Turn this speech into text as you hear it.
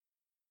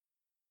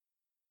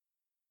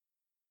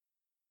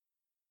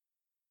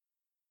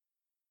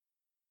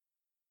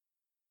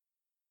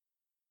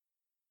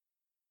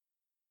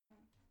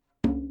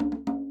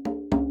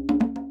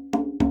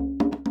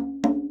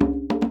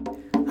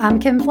I'm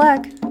Kim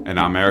Fleck. And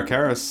I'm Eric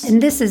Harris.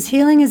 And this is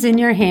Healing is in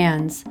Your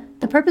Hands.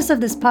 The purpose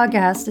of this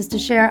podcast is to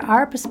share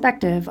our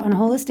perspective on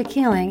holistic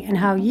healing and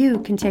how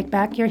you can take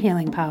back your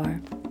healing power.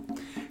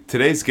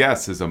 Today's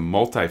guest is a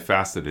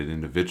multifaceted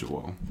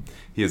individual.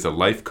 He is a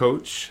life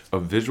coach, a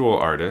visual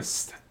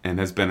artist, and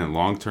has been in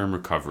long-term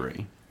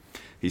recovery.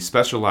 He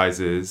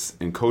specializes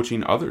in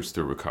coaching others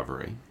through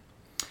recovery.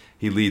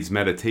 He leads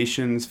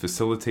meditations,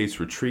 facilitates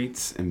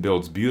retreats, and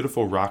builds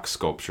beautiful rock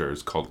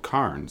sculptures called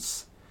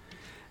cairns.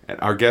 And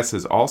our guest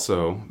has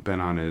also been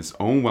on his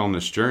own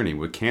wellness journey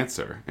with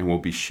cancer and will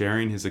be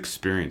sharing his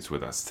experience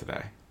with us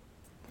today.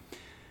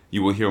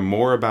 You will hear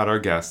more about our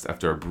guest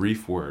after a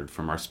brief word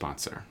from our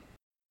sponsor.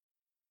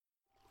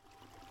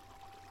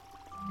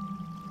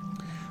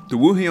 The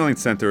Wu Healing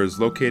Center is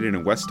located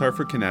in West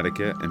Hartford,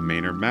 Connecticut and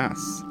Maynard,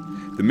 Mass.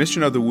 The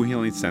mission of the Wu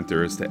Healing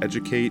Center is to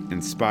educate,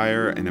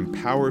 inspire, and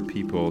empower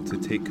people to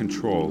take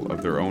control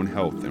of their own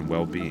health and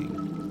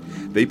well-being.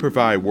 They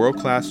provide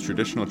world-class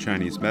traditional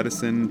Chinese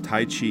medicine,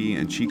 Tai Chi,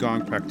 and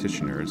Qigong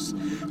practitioners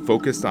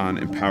focused on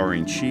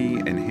empowering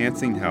Qi,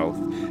 enhancing health,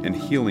 and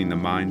healing the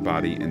mind,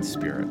 body, and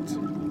spirit.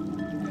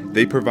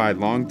 They provide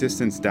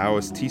long-distance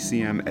Taoist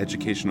TCM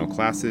educational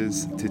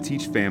classes to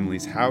teach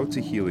families how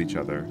to heal each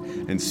other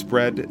and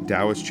spread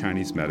Taoist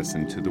Chinese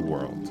medicine to the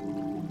world.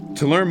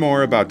 To learn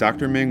more about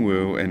Dr. Ming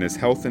Wu and his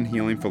health and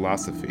healing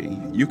philosophy,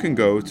 you can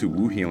go to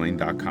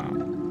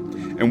wuhealing.com.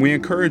 And we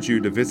encourage you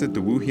to visit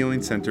the Wu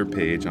Healing Center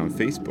page on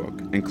Facebook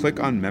and click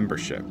on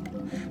Membership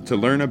to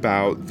learn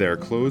about their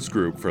closed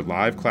group for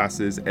live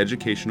classes,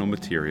 educational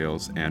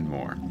materials, and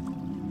more.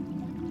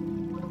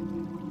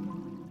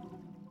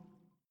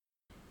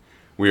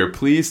 We are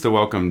pleased to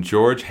welcome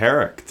George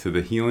Herrick to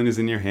the Healing is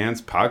in Your Hands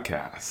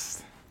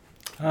podcast.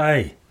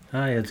 Hi,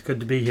 it's good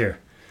to be here.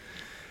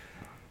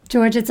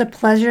 George, it's a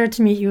pleasure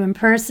to meet you in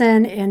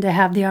person and to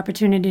have the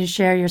opportunity to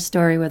share your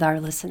story with our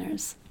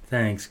listeners.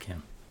 Thanks,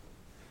 Kim.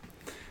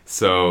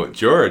 So,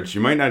 George,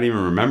 you might not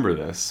even remember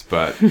this,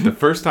 but the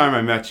first time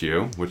I met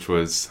you, which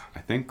was, I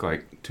think,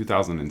 like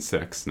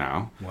 2006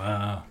 now.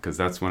 Wow. Because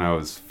that's when I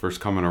was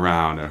first coming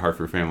around at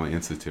Hartford Family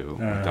Institute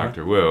with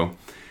Dr. Wu.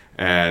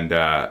 And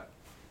I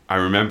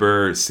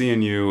remember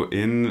seeing you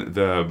in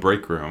the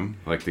break room,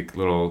 like the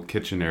little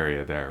kitchen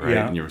area there, right?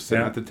 Yeah. And you were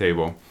sitting at the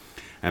table,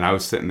 and I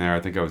was sitting there. I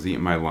think I was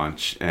eating my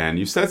lunch, and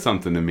you said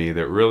something to me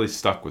that really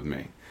stuck with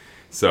me.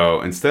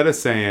 So instead of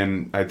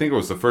saying, I think it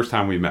was the first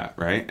time we met,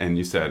 right? And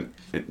you said,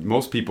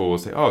 most people will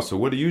say, oh, so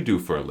what do you do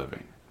for a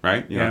living,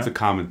 right? You know, it's a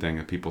common thing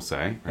that people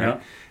say, right? Yeah.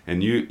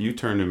 And you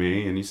turned to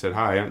me and you said,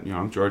 hi,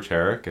 I'm George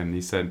Herrick. And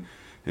you said,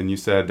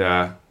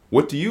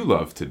 what do you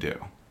love to do?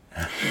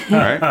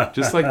 Right?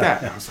 Just like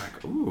that. I was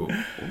like, ooh.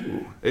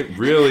 It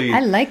really... I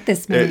like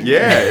this man.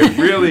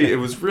 It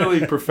was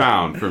really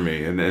profound for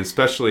me. And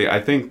especially, I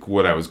think,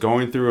 what I was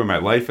going through in my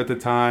life at the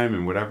time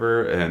and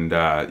whatever. And,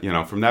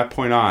 from that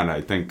point on,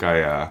 I think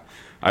I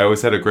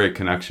always had a great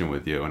connection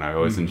with you. And I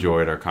always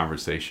enjoyed our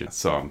conversation.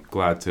 So I'm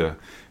glad to,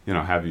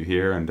 have you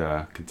here and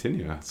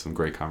continue some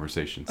great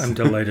conversations. I'm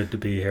delighted to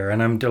be here.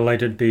 And I'm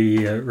delighted to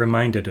be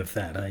reminded of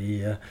that.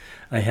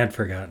 I had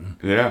forgotten.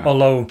 Yeah.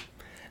 Although...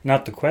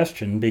 not the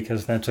question,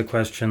 because that's a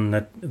question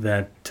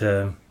that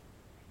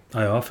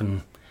I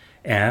often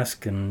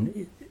ask,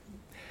 and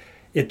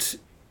it's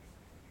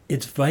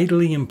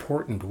vitally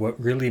important what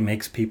really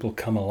makes people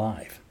come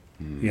alive,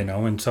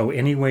 and so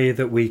any way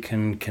that we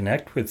can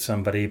connect with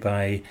somebody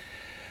by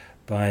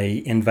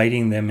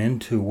inviting them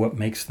into what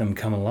makes them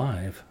come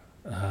alive,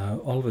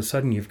 all of a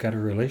sudden you've got a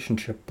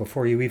relationship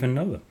before you even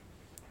know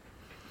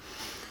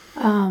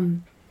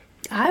them.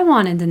 I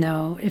wanted to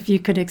know if you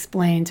could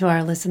explain to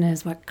our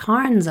listeners what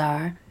cairns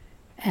are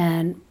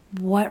and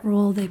what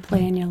role they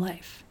play in your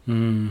life.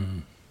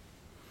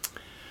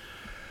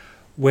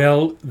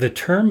 Well, the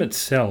term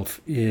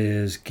itself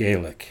is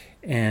Gaelic,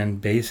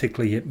 and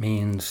basically it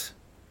means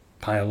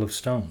pile of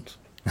stones.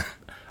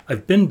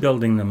 I've been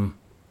building them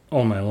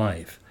all my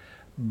life,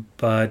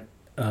 but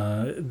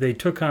they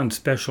took on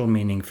special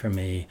meaning for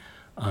me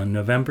on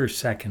November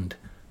 2nd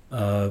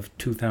of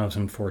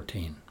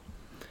 2014.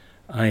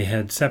 I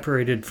had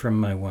separated from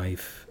my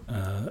wife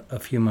a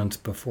few months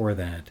before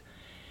that,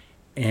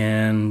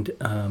 and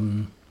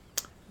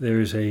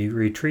there's a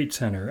retreat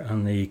center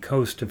on the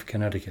coast of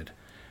Connecticut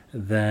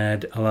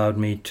that allowed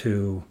me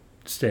to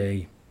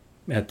stay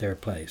at their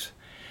place.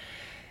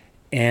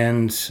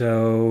 And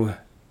so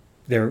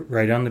they're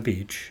right on the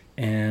beach,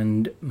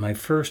 and my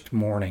first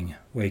morning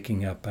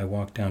waking up, I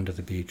walked down to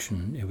the beach,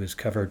 and it was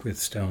covered with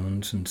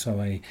stones, and so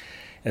I,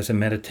 as a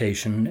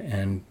meditation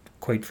and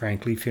quite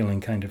frankly, feeling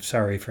kind of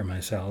sorry for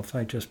myself,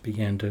 I just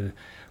began to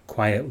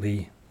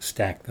quietly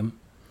stack them.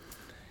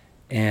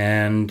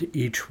 And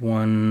each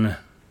one,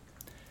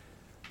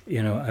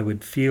 I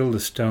would feel the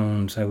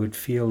stones, I would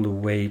feel the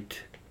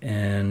weight,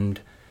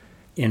 and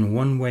in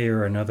one way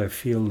or another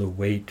feel the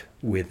weight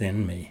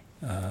within me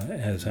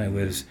as I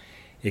was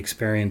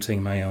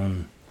experiencing my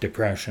own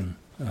depression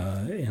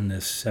in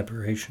this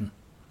separation.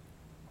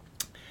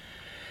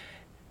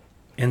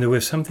 And there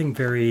was something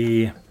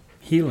very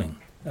healing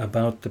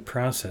about the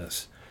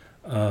process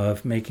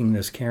of making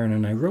this cairn,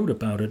 and I wrote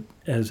about it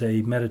as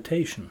a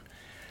meditation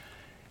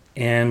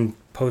and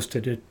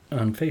posted it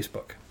on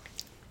Facebook.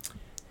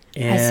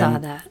 I saw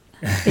that.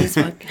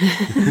 Facebook.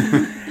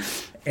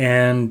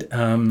 And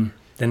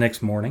the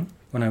next morning,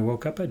 when I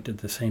woke up, I did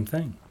the same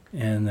thing.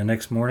 And the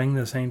next morning,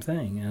 the same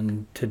thing.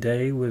 And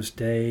today was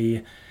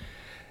day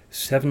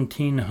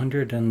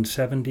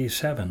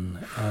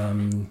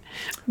 1777.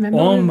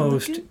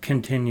 Almost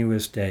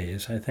continuous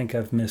days. I think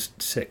I've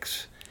missed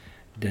 6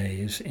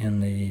 days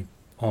in the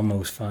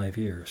almost 5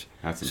 years.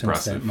 That's since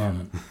impressive. that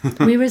moment.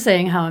 We were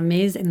saying how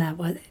amazing that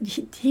was.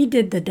 He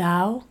did the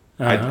Tao.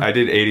 I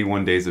did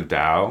 81 days of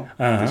Tao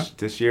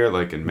this year,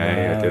 like in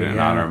May. Wow, I did it in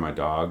yeah. honor of my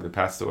dog that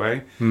passed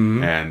away.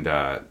 Mhm. And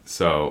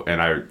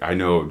I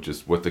know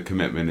just what the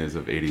commitment is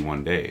of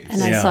 81 days.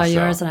 And I Yeah. saw So-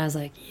 yours, and I was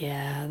like,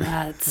 yeah,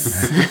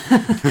 that's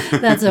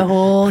that's a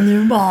whole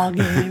new ball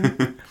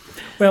game.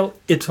 Well,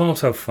 it's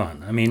also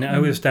fun. I mean, I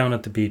was down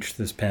at the beach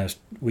this past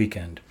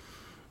weekend,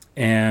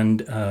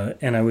 and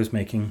I was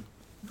making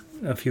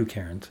a few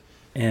cairns,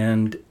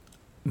 and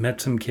met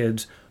some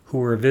kids who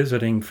were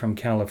visiting from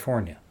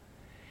California,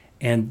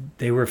 and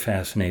they were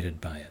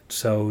fascinated by it.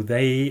 So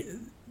they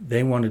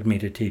wanted me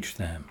to teach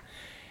them,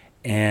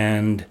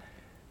 and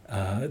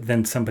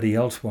then somebody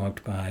else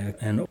walked by,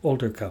 an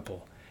older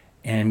couple,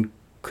 and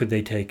could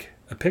they take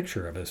a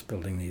picture of us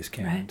building these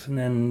cairns? Right. And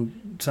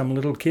then some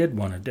little kid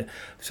wanted to.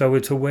 So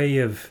it's a way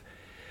of,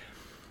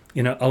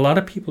 a lot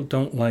of people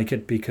don't like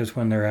it because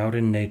when they're out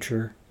in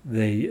nature,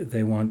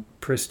 they want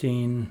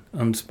pristine,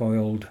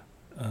 unspoiled,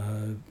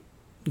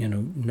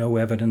 no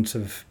evidence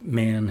of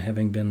man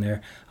having been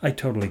there. I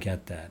totally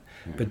get that.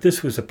 Yeah. But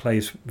this was a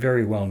place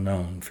very well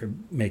known for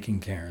making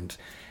cairns.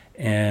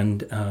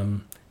 And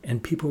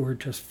people were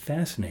just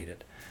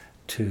fascinated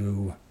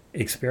to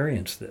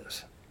experience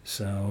this.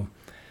 So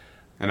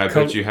And I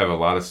bet you have a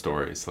lot of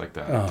stories like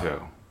that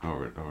too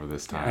over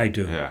this time. I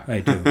do. Yeah. I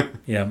do.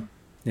 Yeah.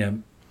 Yeah.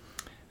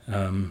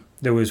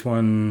 There was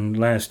one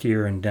last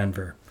year in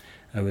Denver.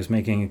 I was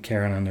making a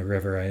cairn on the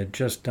river. I had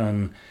just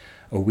done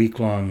a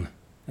week-long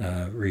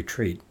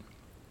retreat.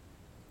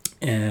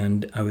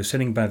 And I was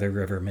sitting by the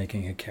river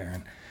making a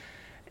cairn.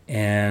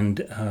 And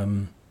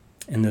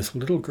this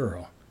little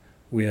girl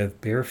with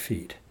bare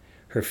feet,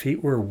 her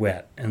feet were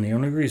wet. And the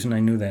only reason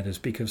I knew that is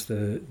because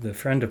the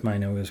friend of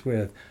mine I was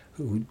with,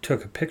 who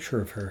took a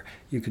picture of her,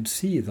 you could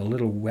see the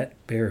little wet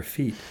bare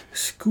feet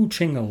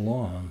scooching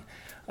along.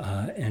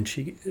 And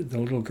the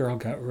little girl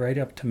got right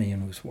up to me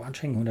and was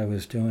watching what I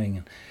was doing.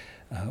 And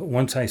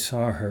once I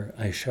saw her,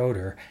 I showed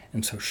her,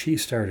 and so she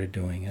started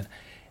doing it.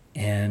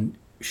 And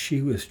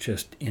she was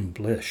just in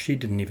bliss. She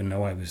didn't even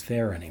know I was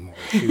there anymore.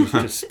 She was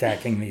just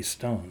stacking these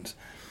stones.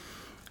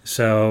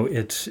 So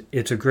it's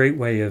a great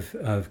way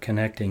of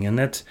connecting, and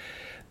that's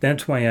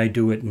why I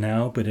do it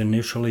now. But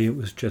initially, it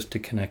was just to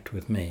connect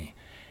with me.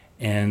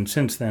 And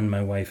since then,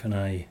 my wife and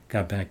I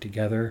got back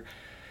together.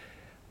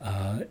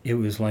 It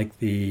was like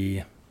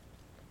the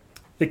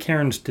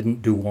cairns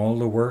didn't do all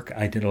the work.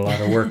 I did a lot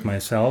of work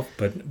myself,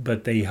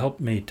 but they helped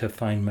me to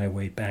find my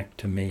way back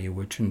to me,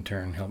 which in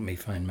turn helped me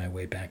find my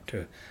way back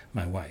to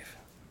my wife.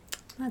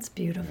 That's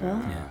beautiful.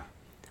 Yeah.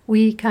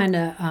 We kind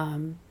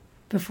of,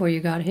 before you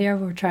got here,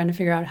 we were trying to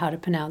figure out how to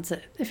pronounce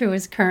it. If it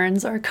was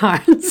Kearns or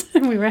Carnes.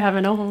 And we were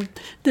having a whole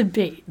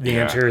debate. The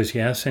answer is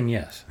yes and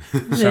yes.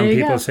 There Some you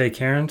people go. say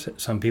Cairns,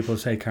 some people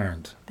say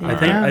Carnes. There I you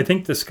think go. I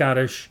think the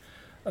Scottish,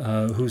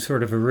 who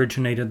sort of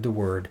originated the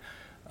word,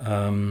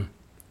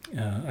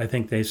 I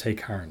think they say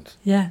Carnes.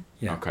 Yeah.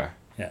 Yeah. Okay.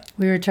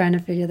 We were trying to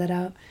figure that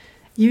out.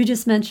 You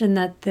just mentioned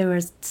that there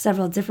were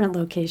several different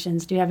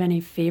locations. Do you have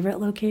any favorite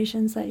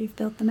locations that you've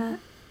built them at?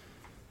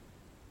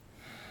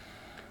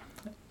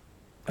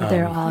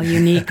 They're all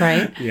unique,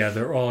 right? Yeah,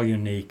 they're all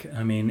unique.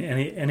 I mean,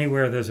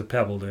 anywhere there's a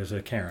pebble, there's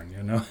a cairn,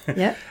 you know?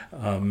 Yep.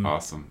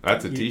 Awesome.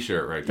 That's a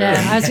T-shirt right there.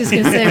 Yeah, I was just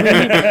going to say, we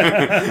need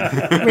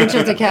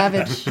Rachel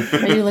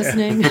DeCavage, are you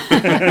listening?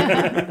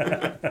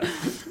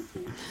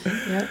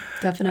 Yep,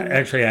 definitely.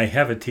 Actually, I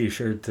have a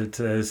T-shirt that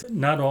says,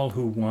 "Not all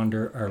who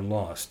wander are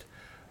lost.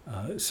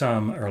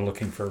 Some are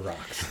looking for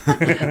rocks."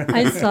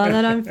 I saw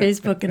that on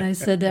Facebook, and I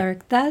said to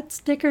Eric, that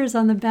sticker's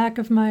on the back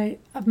of my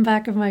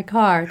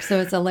car. So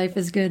it's a life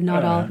is good,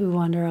 not all who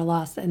wander are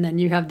lost. And then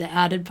you have the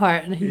added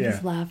part, and he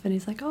just laughed, and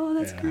he's like, oh,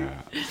 that's great.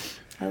 Yeah.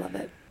 I love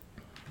it.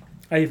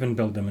 I even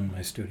build them in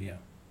my studio.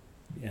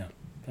 Yeah.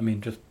 I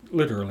mean, just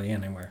literally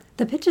anywhere.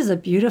 The pictures are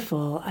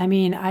beautiful. I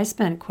mean, I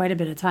spent quite a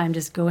bit of time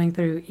just going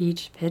through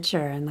each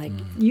picture, and like,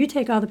 you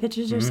take all the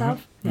pictures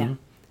yourself? Yeah. Mhm.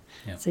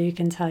 Yeah. So you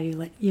can tell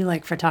you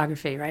like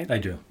photography, right? I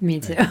do. Me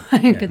too. I I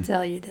do. could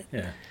tell you did.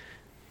 Yeah.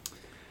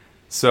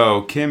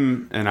 So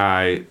Kim and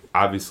I,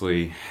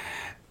 obviously,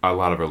 a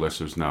lot of our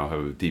listeners know,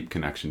 have a deep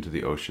connection to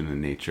the ocean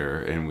and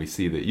nature, and we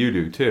see that you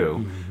do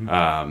too.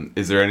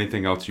 Is there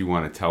anything else you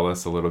want to tell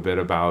us a little bit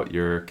about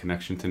your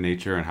connection to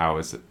nature and how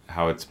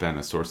it's been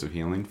a source of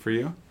healing for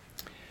you?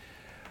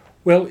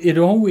 Well, it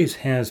always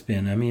has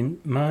been. I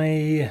mean,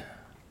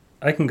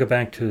 I can go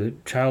back to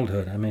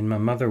childhood. I mean, my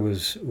mother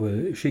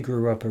she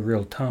grew up a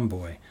real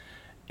tomboy,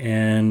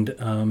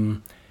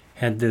 and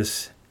had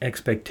this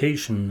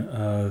expectation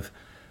of,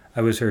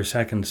 I was her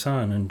second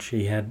son, and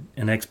she had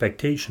an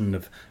expectation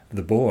of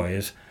the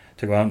boys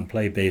to go out and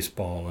play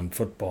baseball and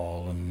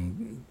football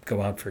and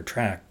go out for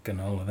track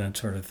and all of that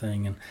sort of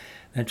thing. And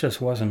that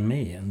just wasn't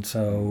me. And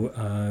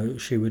so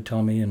she would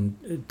tell me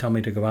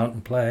to go out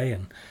and play.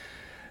 And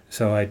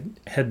so I'd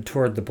head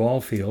toward the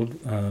ball field,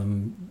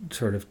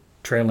 sort of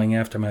trailing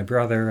after my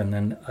brother, and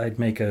then I'd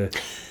make a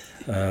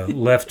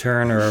left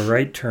turn or a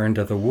right turn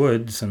to the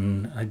woods,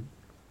 and I'd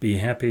be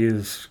happy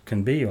as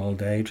can be all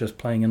day just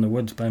playing in the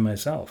woods by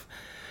myself.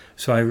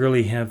 So I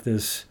really have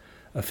this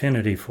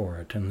affinity for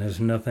it, and there's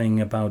nothing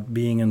about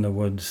being in the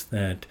woods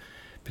that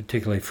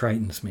particularly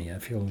frightens me. I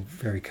feel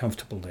very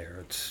comfortable there.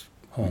 It's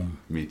home.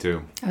 Me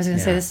too. I was going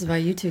to say, this is why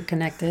you two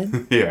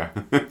connected. Yeah.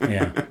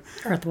 Yeah.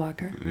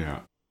 Earthwalker. Yeah.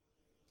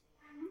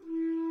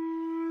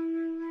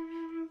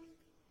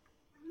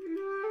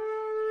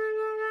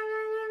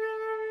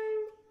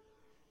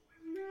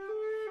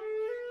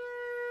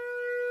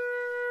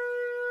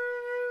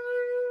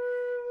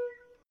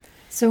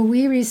 So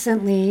we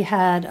recently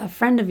had a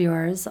friend of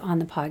yours on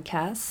the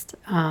podcast,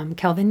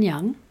 Kelvin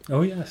Young.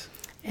 Oh, yes.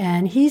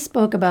 And he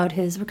spoke about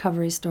his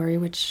recovery story,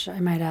 which I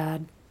might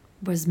add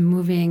was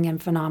moving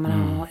and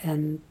phenomenal.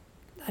 And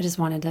I just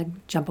wanted to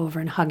jump over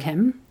and hug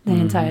him the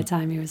entire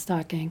time he was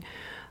talking.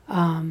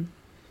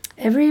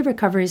 Every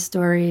recovery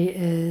story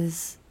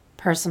is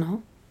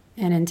personal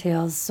and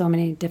entails so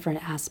many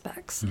different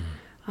aspects.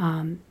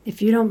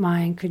 If you don't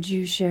mind, could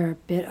you share a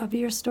bit of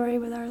your story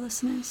with our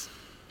listeners?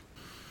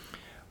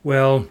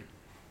 Well,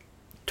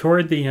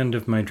 toward the end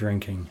of my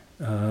drinking,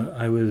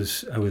 I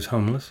was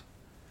homeless.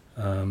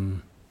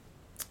 There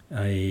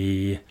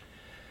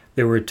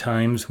were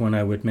times when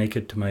I would make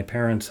it to my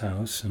parents'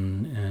 house,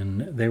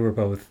 and they were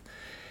both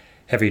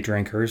heavy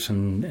drinkers,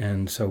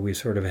 and so we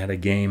sort of had a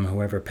game.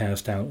 Whoever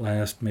passed out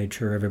last made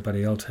sure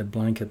everybody else had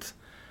blankets.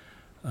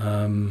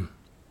 I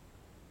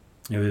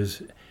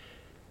was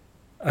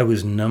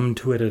numb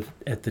to it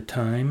at the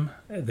time.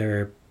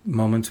 There are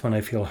moments when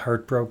I feel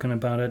heartbroken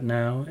about it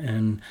now,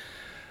 and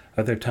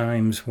other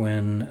times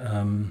when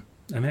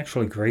I'm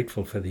actually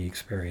grateful for the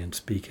experience,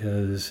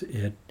 because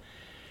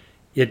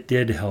it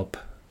did help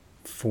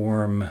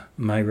form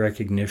my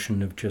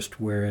recognition of just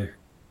where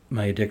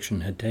my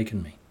addiction had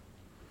taken me.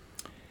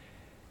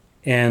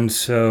 And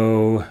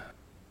so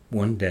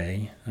one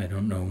day, I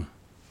don't know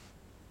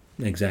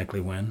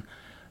exactly when,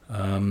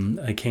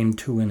 I came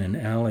to in an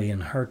alley in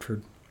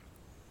Hartford,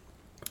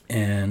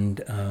 and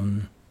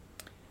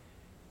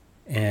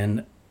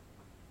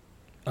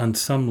on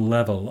some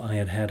level I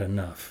had had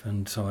enough.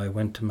 And so I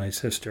went to my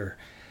sister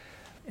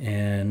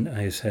and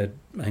I said,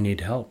 I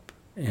need help.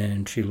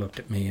 And she looked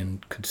at me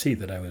and could see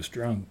that I was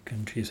drunk.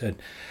 And she said,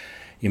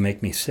 you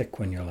make me sick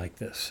when you're like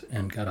this,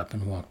 and got up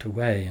and walked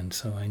away. And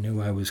so I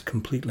knew I was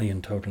completely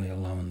and totally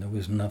alone. There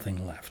was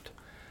nothing left.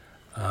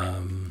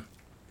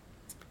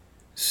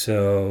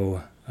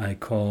 So I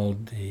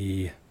called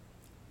the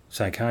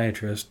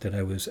psychiatrist that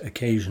I was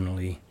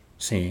occasionally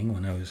seeing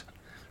when I was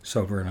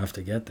sober enough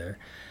to get there,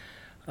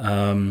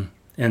 and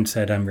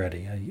said, I'm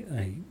ready.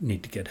 I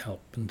need to get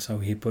help. And so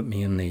he put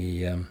me in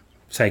the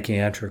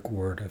psychiatric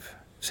ward of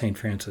St.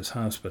 Francis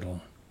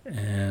Hospital.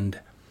 And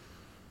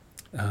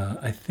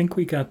I think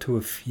we got to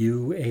a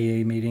few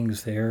AA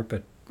meetings there,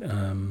 but,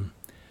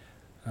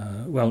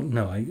 well,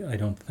 no, I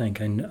don't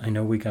think. I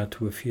know we got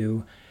to a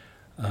few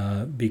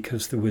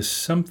because there was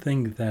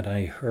something that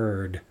I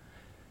heard,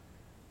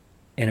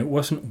 and it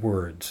wasn't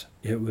words.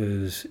 It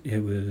was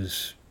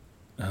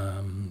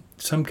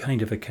some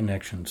kind of a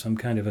connection, some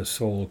kind of a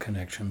soul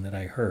connection that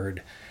I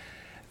heard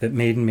that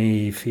made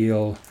me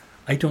feel,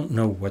 I don't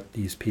know what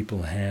these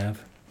people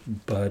have,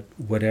 but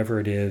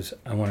whatever it is,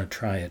 I want to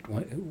try it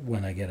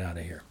when I get out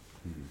of here.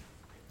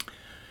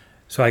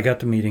 So I got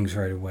the meetings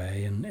right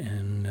away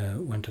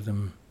and went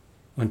to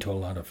a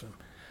lot of them.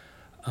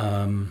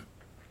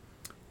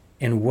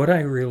 And what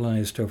I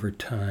realized over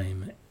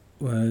time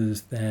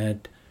was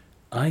that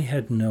I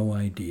had no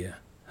idea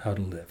how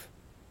to live.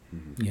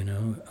 You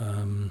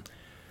know,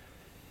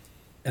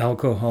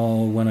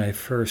 alcohol, when I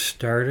first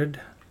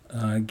started,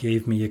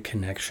 gave me a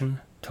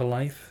connection to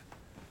life.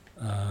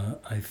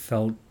 I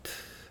felt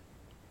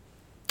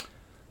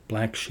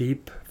black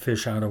sheep,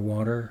 fish out of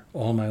water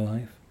all my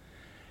life.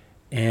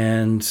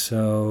 And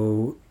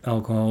so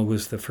alcohol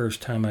was the first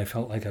time I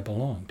felt like I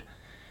belonged.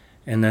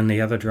 And then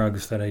the other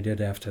drugs that I did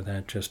after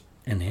that just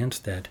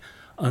enhanced that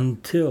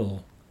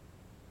until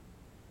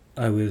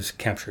I was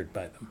captured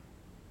by them.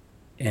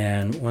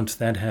 And once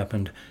that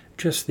happened,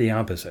 just the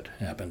opposite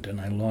happened, and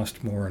I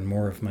lost more and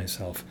more of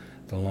myself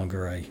the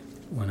longer I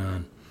went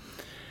on.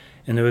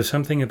 And there was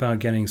something about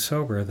getting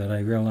sober that I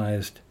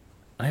realized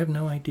I have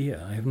no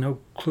idea, I have no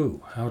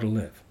clue how to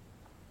live.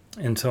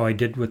 And so I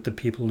did what the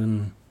people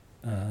in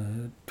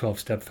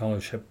 12-Step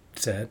Fellowship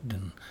said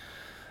and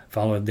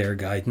followed their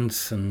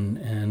guidance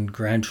and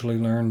gradually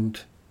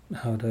learned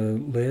how to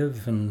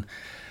live, and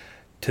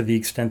to the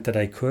extent that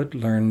I could,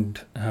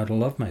 learned how to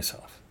love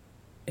myself.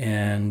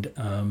 And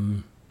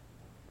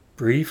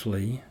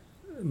briefly,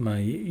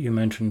 you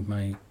mentioned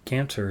my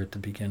cancer at the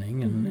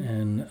beginning,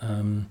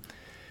 and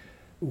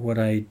what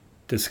I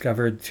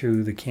discovered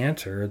through the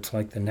cancer, it's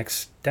like the next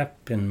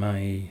step in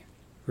my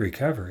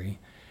recovery,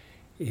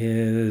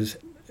 is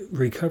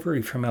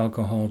recovery from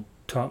alcohol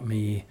taught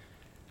me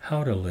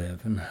how to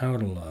live and how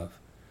to love.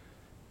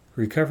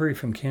 Recovery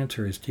from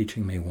cancer is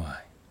teaching me why.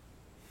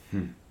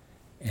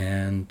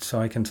 And so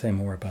I can say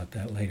more about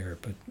that later,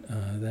 but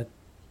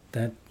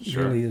that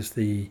Sure. really is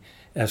the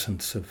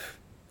essence of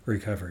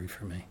recovery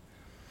for me.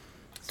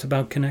 It's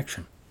about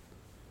connection.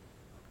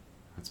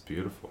 That's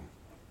beautiful.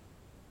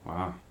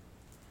 Wow.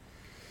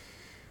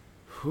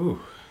 Whew.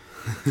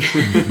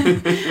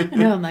 I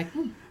know, I'm like,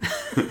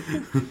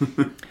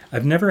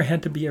 I've never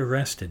had to be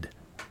arrested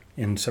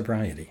in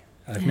sobriety.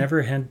 I've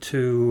never had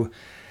to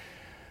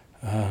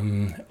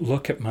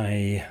look at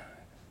my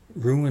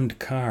ruined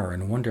car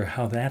and wonder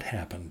how that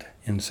happened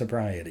in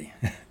sobriety.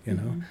 You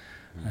know,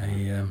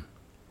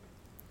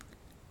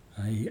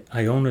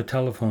 I own a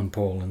telephone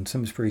pole in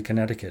Simsbury,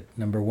 Connecticut,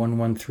 number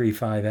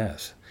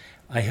 1135S.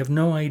 I have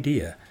no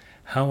idea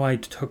how I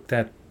took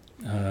that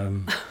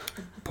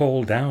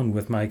pole down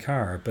with my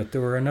car, but there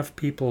were enough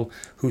people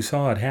who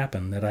saw it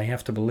happen that I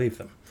have to believe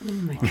them. oh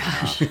my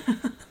gosh.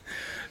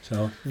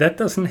 So that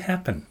doesn't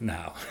happen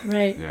now,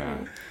 Right. Yeah.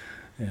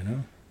 you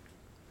know.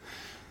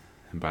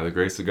 And by the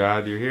grace of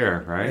God, you're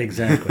here, right?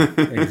 Exactly,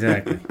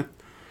 exactly.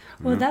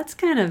 Well, that's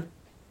kind of,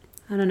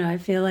 I don't know, I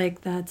feel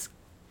like that's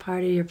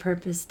part of your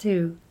purpose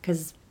too,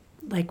 because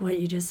like what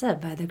you just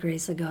said, by the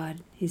grace of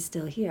God, he's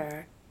still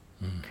here,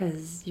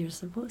 because you're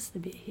supposed to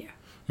be here,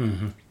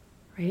 Mm-hmm.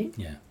 right?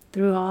 Yeah,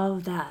 Through all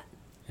of that.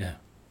 yeah.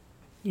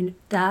 You know,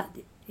 that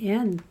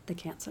and the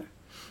cancer.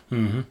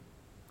 Mm-hmm.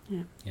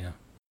 Yeah. Yeah.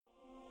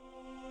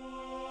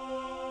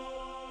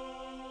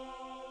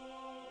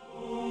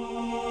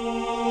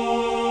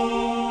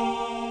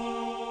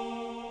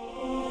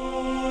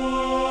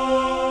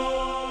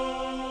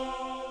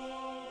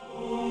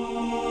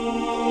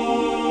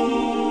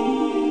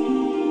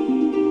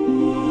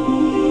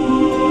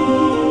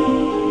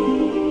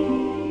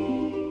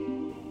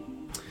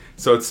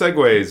 So it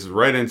segues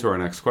right into our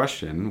next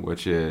question,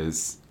 which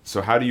is,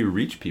 so how do you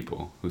reach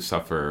people who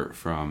suffer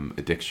from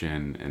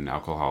addiction and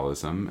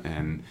alcoholism,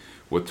 and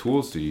what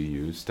tools do you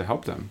use to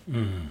help them?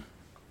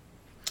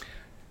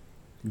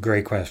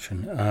 Great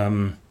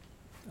question.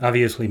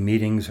 Obviously,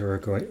 meetings are a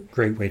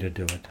great way to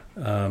do it.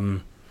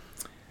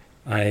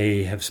 I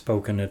have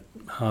spoken at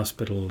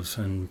hospitals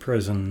and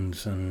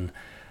prisons and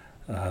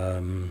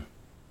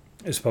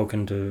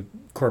spoken to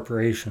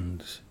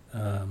corporations.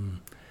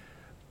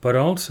 But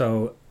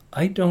also,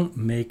 I don't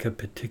make a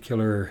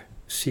particular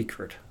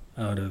secret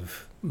out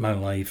of my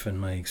life and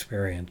my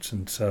experience.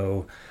 And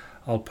so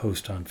I'll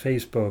post on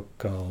Facebook.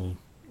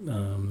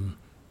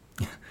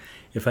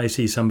 If I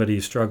see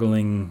somebody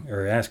struggling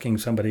or asking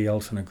somebody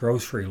else in a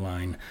grocery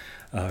line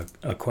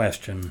a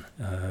question,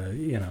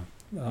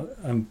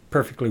 I'm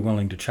perfectly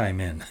willing to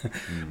chime in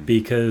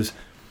because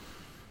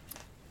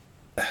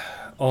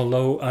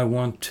although I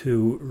want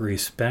to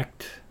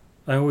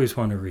I always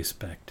want to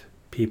respect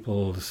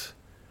people's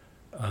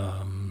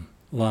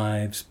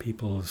lives,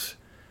 people's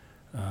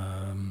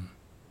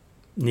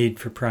need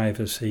for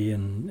privacy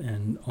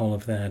and all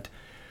of that.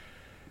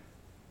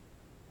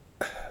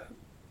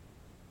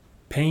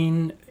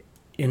 Pain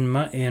in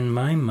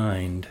my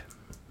mind,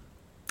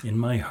 in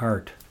my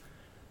heart,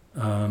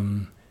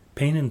 pain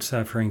and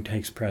suffering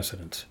takes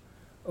precedence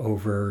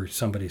over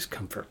somebody's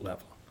comfort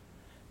level.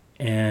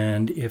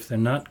 And if they're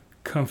not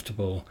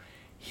comfortable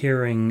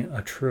hearing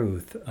a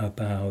truth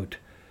about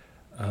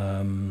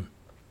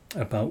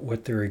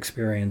what they're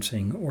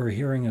experiencing, or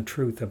hearing a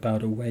truth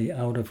about a way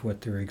out of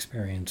what they're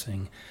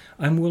experiencing,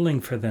 I'm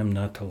willing for them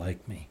not to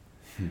like me.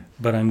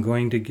 But I'm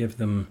going to give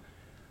them,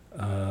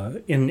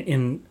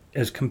 in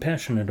as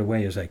compassionate a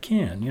way as I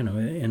can,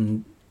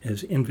 in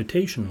as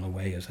invitational a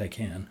way as I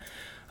can,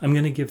 I'm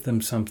going to give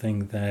them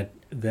something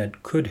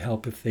that could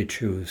help if they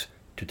choose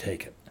to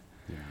take it.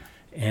 Yeah.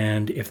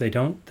 And if they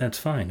don't, that's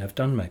fine. I've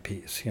done my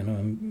piece.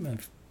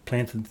 I've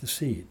planted the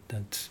seed.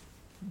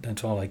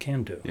 That's all I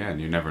can do. Yeah, and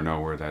you never know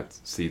where that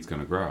seed's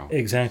going to grow.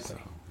 Exactly.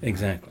 So,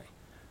 Exactly.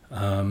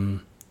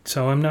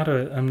 So I'm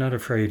not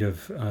afraid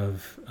of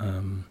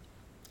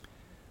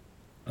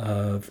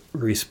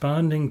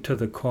responding to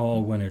the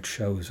call when it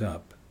shows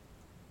up.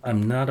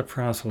 I'm not a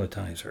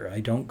proselytizer. I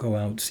don't go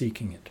out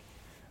seeking it,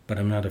 but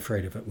I'm not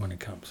afraid of it when it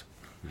comes.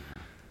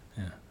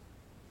 Yeah.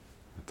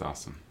 That's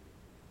awesome.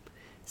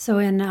 So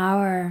in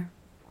our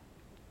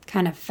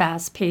kind of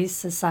fast-paced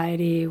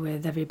society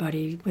with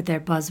everybody with their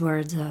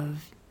buzzwords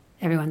of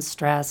everyone's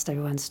stressed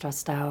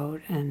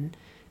out, and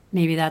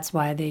maybe that's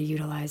why they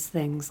utilize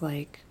things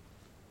like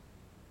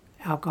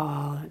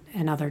alcohol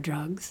and other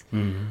drugs.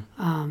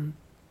 Mm-hmm.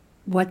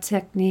 What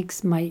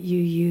techniques might you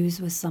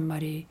use with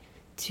somebody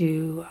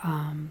to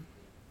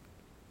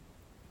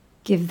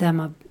give them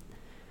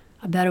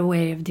a better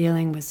way of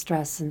dealing with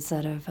stress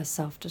instead of a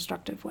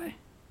self-destructive way?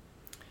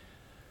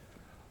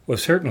 Well,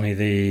 certainly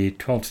the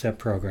 12-step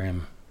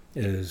program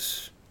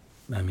it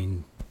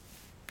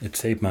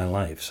saved my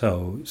life.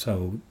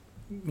 So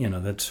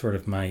that's sort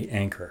of my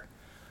anchor.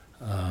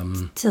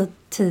 To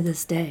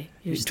this day.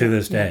 To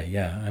this day,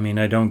 yeah. I mean,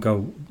 I don't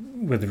go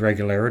with the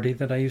regularity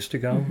that I used to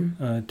go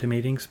to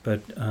meetings,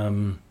 but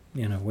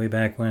way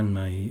back when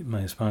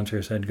my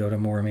sponsor said go to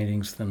more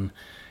meetings than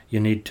you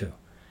need to,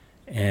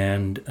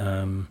 and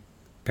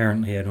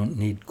apparently I don't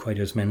need quite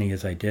as many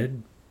as I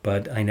did,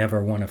 but I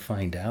never want to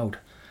find out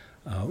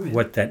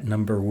what that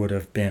number would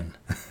have been,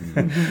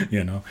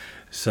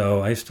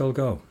 So I still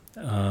go.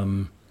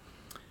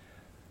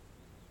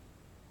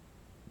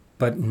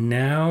 But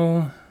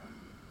now,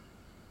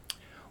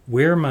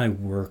 where my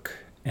work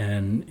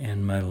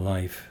and my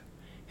life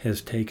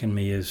has taken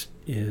me is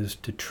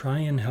to try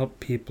and help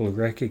people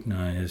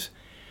recognize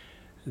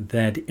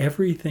that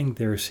everything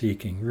they're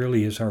seeking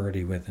really is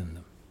already within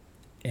them.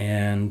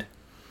 And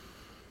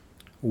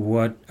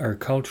what our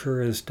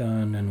culture has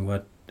done and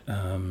what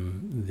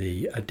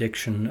the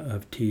addiction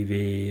of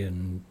TV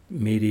and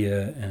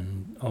media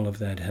and all of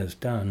that has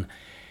done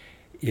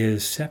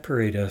is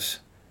separate us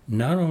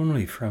not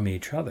only from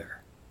each other,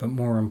 but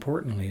more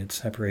importantly, it's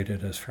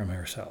separated us from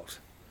ourselves.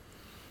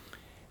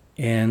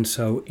 And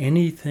so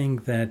anything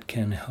that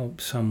can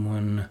help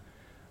someone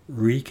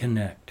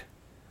reconnect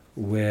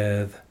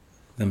with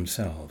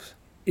themselves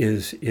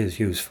is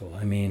useful.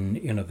 I mean,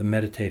 the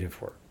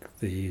meditative work,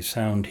 the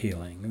sound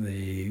healing,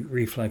 the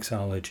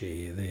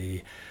reflexology,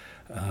 the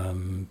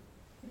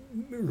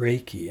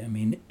Reiki. I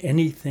mean,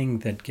 anything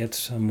that gets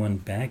someone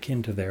back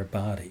into their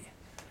body,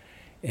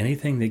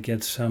 anything that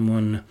gets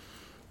someone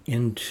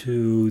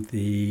into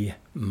the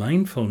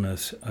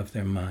mindfulness of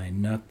their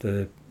mind, not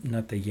the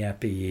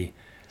yappy,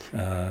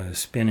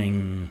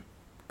 spinning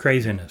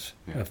craziness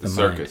of the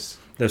mind. Circus.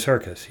 The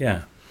circus,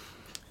 yeah.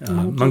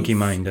 Monkey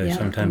mind, I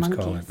sometimes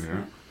call it.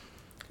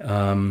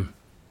 Yeah.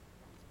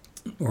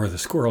 Or the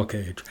squirrel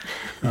cage.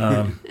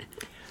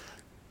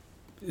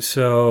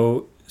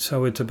 So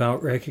it's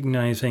about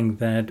recognizing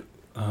that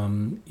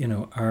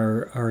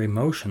our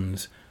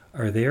emotions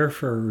are there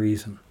for a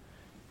reason.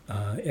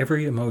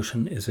 Every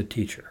emotion is a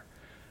teacher.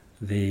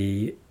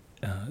 There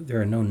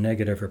are no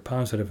negative or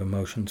positive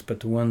emotions,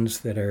 but the ones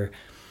that are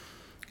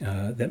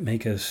that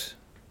make us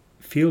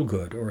feel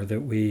good or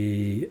that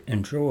we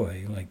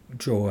enjoy, like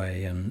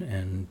joy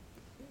and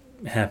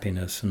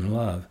happiness and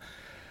love,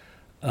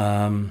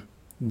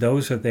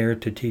 those are there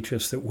to teach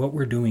us that what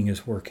we're doing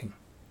is working.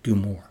 Do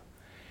more.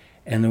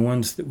 And the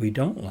ones that we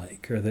don't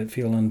like or that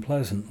feel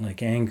unpleasant,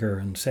 like anger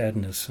and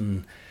sadness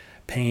and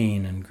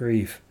pain and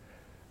grief,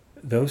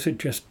 those are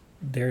just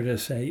there to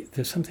say,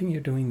 there's something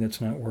you're doing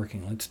that's not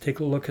working. Let's take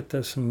a look at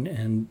this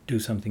and do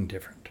something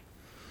different.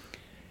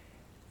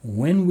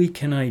 When we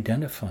can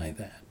identify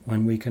that,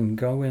 when we can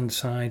go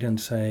inside and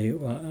say,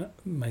 well,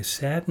 my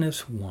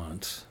sadness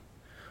wants,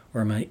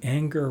 or my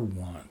anger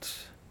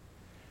wants,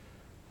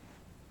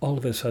 all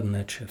of a sudden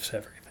that shifts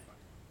everything.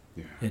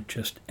 Yeah. It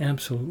just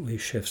absolutely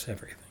shifts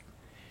everything.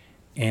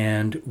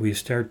 And we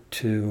start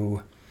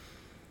to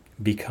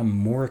become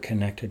more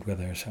connected with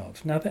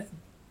ourselves. Now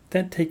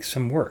that takes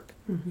some work,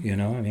 I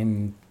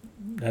mean,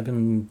 I've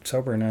been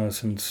sober now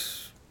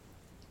since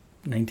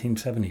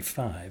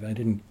 1975. I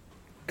didn't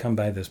come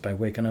by this by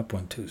waking up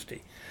one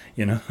Tuesday,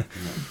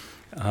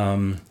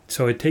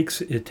 So it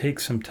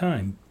takes some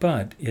time,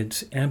 but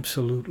it's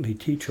absolutely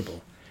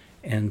teachable.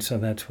 And so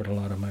that's what a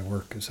lot of my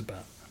work is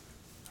about.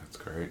 That's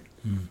great.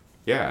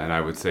 Yeah, and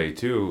I would say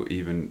too,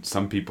 even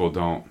some people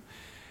don't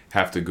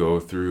have to go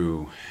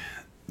through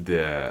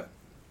the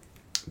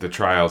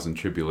trials and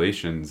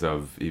tribulations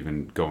of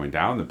even going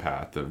down the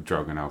path of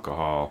drug and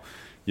alcohol,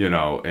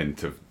 and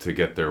to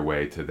get their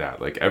way to that.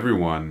 Like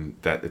everyone,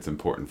 that it's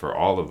important for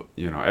all of,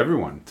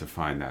 everyone to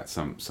find that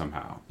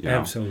somehow.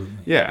 Absolutely.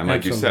 Yeah, and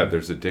like you said,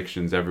 there's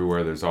addictions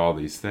everywhere. There's all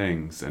these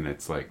things, and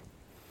it's like,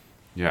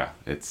 yeah,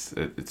 it's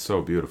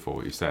so beautiful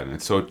what you said, and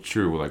it's so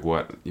true. Like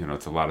what,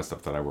 it's a lot of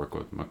stuff that I work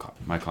with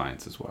my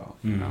clients as well.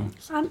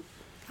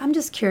 I'm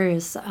just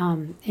curious,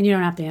 and you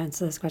don't have to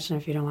answer this question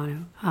if you don't want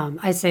to.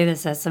 I say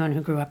this as someone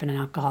who grew up in an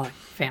alcoholic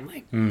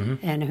family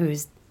and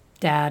whose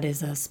dad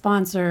is a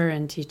sponsor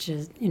and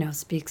teaches,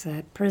 speaks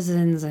at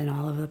prisons and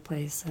all over the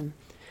place. And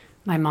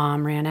my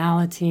mom ran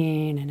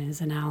Alateen and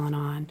is an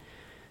Al-Anon.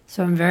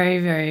 So I'm very,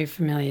 very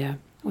familiar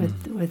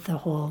with the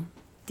whole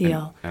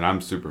deal. And I'm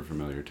super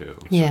familiar too.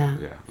 So, yeah.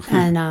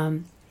 And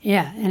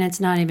and it's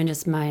not even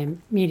just my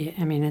immediate,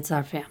 it's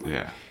our family.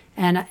 Yeah.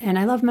 And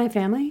I love my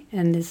family,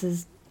 and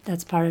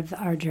that's part of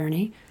our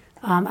journey.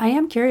 I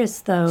am curious,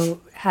 though,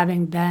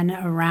 having been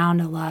around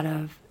a lot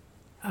of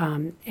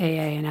AA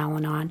and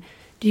Al-Anon,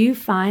 do you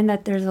find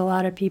that there's a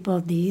lot of people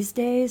these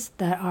days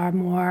that are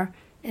more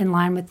in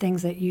line with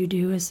things that you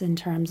do as in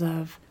terms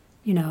of,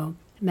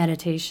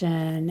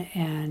 meditation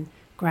and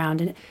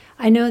grounded?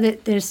 I know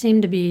that there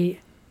seemed to be,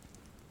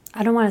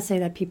 I don't want to say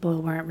that people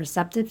weren't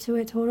receptive to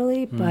it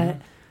totally, but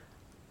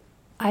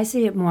I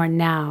see it more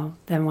now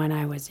than when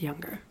I was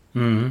younger.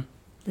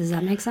 Does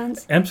that make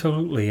sense?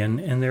 Absolutely,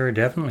 and there are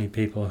definitely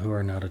people who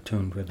are not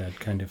attuned with that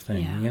kind of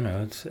thing.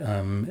 Yeah. It's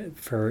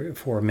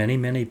for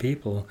many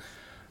people,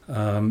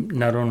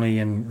 not only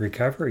in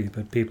recovery,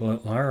 but people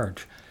at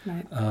large,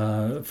 Right.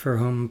 for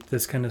whom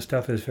this kind of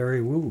stuff is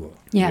very woo-woo.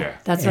 Yeah,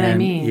 that's what I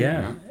mean.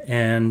 Yeah,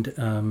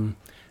 and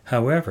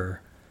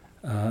however,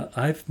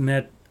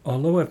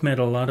 although I've met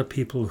a lot of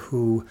people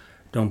who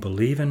don't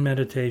believe in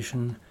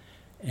meditation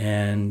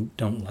and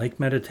don't like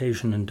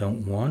meditation and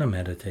don't want to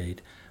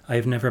meditate,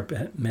 I've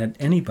never met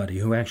anybody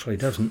who actually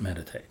doesn't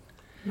meditate.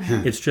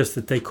 It's just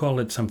that they call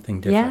it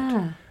something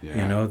different. Yeah.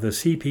 You know, the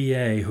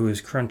CPA who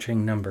is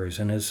crunching numbers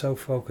and is so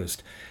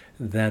focused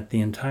that the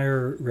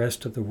entire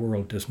rest of the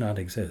world does not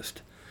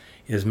exist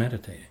is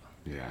meditating.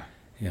 Yeah.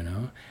 You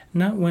know,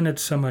 not when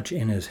it's so much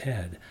in his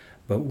head,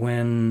 but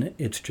when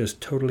it's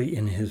just totally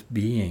in his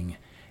being,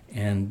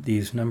 and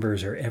these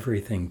numbers are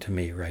everything to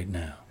me right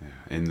now.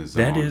 Yeah. In the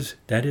zone.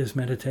 That is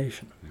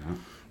meditation. Yeah.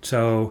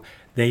 So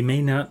they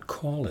may not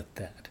call it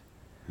that,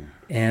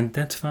 and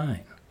that's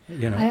fine.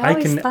 You know, I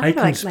always thought I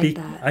can like speak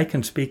that. I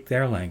can speak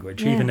their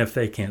language, Yeah. even if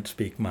they can't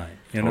speak mine.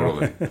 You know,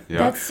 Totally. Yeah.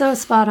 That's so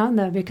spot on,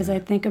 though, because I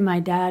think of my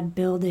dad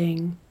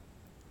building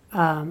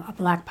a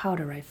black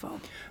powder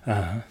rifle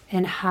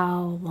and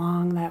how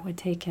long that would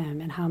take him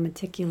and how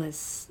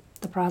meticulous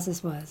the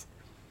process was.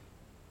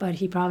 But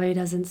he probably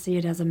doesn't see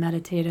it as a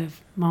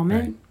meditative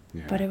moment,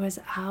 Yeah. but it was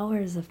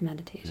hours of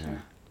meditation.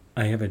 Yeah.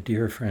 I have a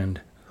dear friend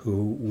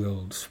who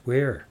will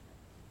swear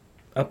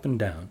up and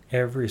down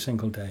every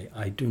single day,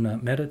 I do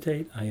not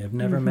meditate, I have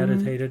never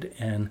meditated,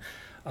 and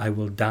I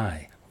will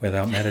die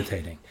without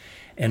meditating.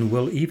 And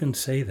will even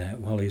say that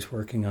while he's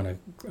working on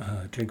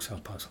a jigsaw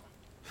puzzle.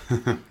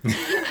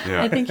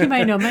 Yeah. I think you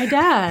might know my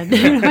dad.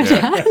 You know my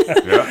dad?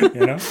 Yeah.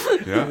 You know?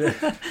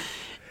 Yeah.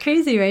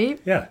 Crazy,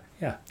 right? Yeah,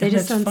 yeah. They And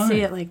just that's don't see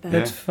fine. it like that.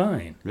 That's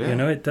fine. Yeah. You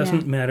know, it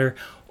doesn't Yeah. matter.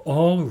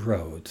 All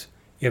roads,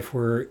 if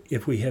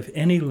we have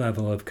any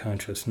level of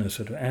consciousness,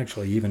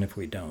 actually even if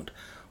we don't,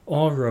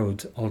 all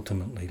roads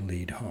ultimately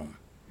lead home.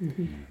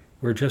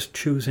 We're just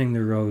choosing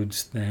the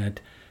roads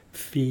that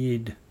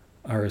feed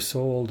our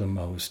soul the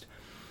most.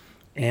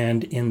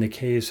 And in the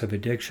case of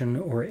addiction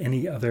or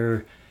any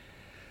other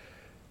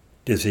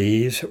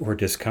disease or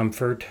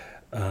discomfort,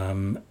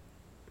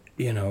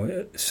 you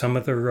know, some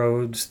of the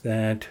roads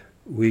that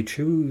we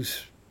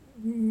choose,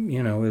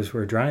 you know, as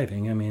we're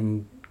driving, I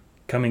mean,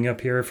 coming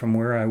up here from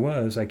where I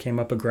was, I came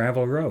up a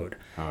gravel road.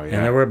 Oh, yeah.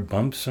 And there were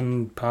bumps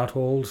and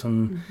potholes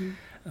and,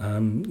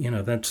 you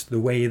know, that's the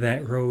way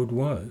that road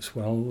was.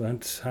 Well,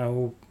 that's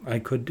how I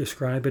could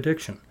describe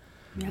addiction.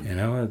 Yeah. You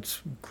know,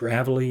 it's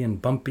gravelly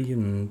and bumpy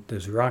and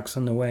there's rocks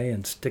in the way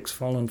and sticks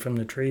falling from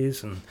the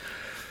trees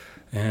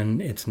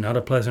and it's not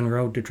a pleasant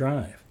road to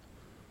drive.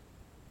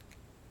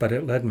 But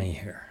it led me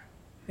here.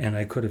 And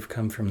I could have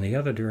come from the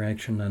other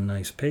direction on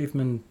nice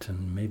pavement,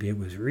 and maybe it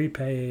was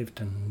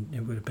repaved, and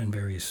it would have been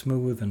very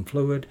smooth and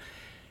fluid,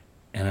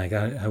 and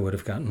I would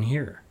have gotten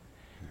here.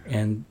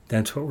 And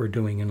that's what we're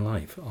doing in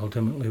life.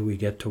 Ultimately, we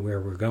get to where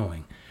we're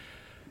going.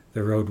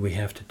 The road we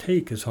have to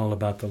take is all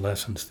about the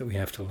lessons that we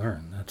have to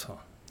learn. That's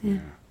all. Yeah.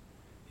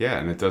 Yeah,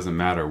 and it doesn't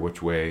matter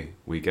which way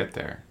we get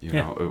there. You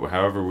know,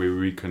 however we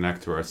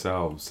reconnect to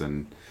ourselves,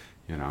 and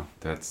you know,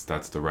 that's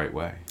the right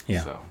way.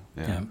 Yeah. So,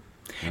 Yeah.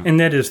 Yeah. And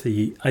that is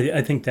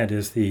I think that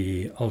is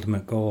the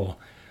ultimate goal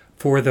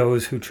for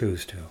those who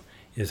choose to,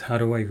 is how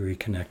do I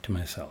reconnect to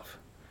myself?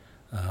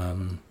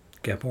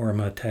 Gabor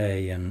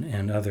Mate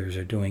and others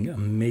are doing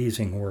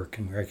amazing work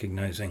in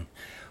recognizing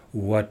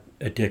what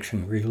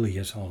addiction really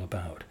is all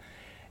about.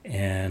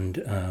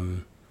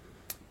 And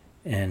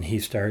he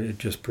started,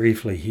 just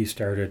briefly,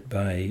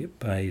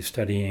 by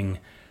studying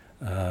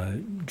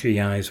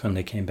GIs when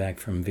they came back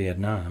from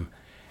Vietnam,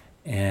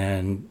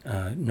 and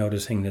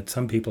noticing that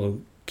some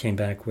people came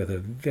back with a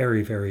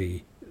very,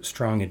 very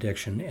strong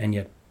addiction and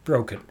yet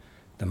broke it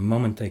the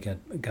moment they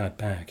got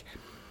back,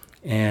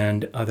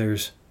 and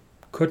others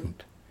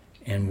couldn't.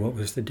 And what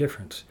was the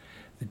difference?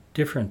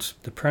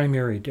 The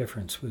primary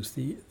difference was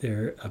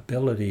their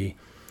ability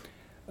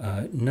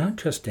not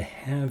just to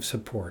have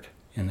support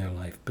in their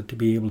life, but to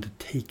be able to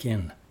take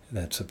in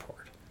that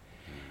support.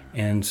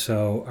 And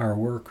so our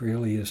work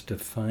really is to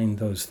find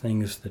those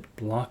things that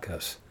block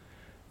us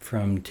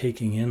from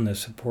taking in the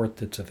support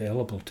that's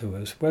available to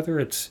us, whether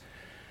it's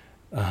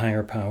a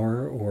higher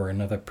power or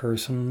another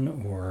person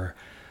or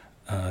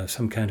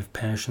some kind of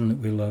passion that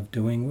we love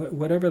doing.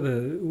 Whatever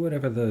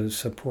the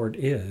support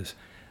is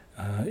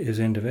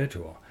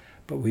individual.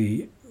 But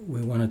we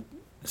want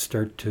to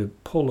start to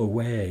pull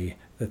away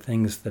the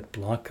things that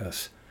block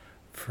us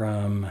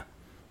from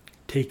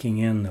taking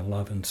in the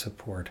love and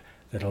support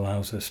that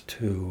allows us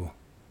to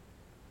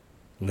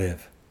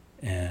live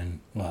and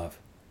love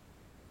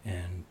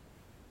and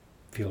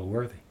feel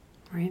worthy.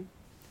 Right.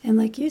 And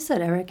like you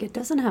said, Eric, it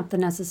doesn't have to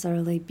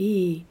necessarily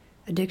be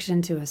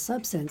addiction to a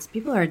substance.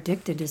 People are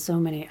addicted to so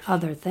many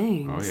other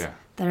things Oh, yeah.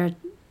 that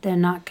they're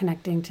not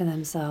connecting to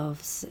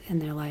themselves in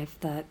their life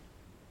that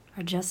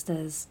are just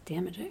as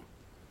damaging.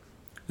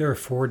 There are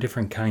 4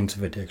 different kinds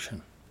of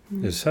addiction.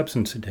 There's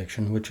substance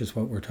addiction, which is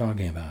what we're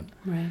talking about.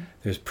 Right.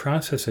 There's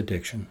process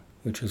addiction,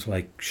 which is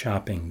like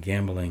shopping,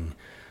 gambling,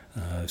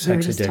 We were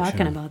sex just addiction,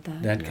 talking about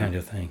that. that kind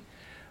of thing.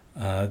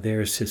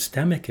 There's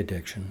systemic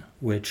addiction,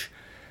 which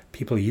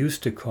people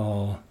used to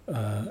call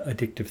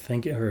addictive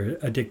thinking or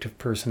addictive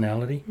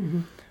personality,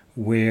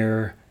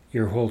 where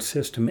your whole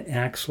system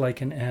acts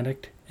like an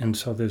addict, and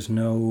so there's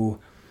no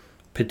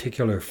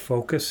particular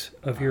focus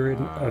of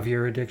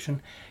your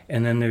addiction.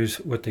 And then there's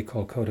what they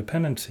call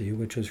codependency,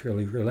 which is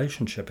really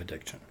relationship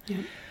addiction.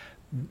 Yeah.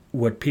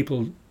 What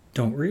people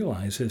don't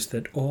realize is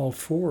that all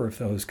four of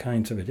those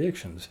kinds of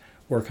addictions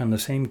work on the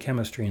same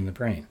chemistry in the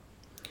brain.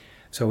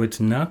 So it's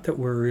not that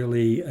we're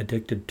really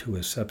addicted to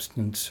a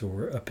substance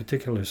or a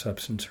particular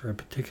substance or a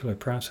particular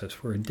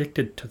process. We're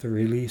addicted to the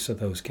release of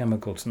those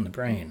chemicals in the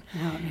brain.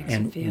 How it makes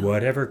And you feel.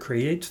 whatever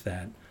creates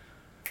that.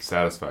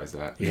 Satisfies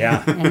that.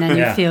 Yeah. And then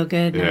you Yeah. feel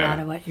good no Yeah.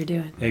 matter what you're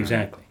doing.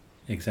 Exactly.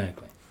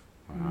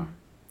 Wow.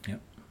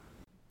 Yep.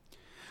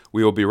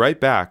 We will be right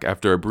back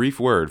after a brief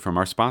word from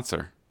our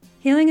sponsor.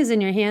 Healing is in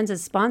Your Hands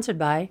is sponsored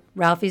by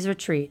Ralphie's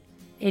Retreat,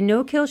 a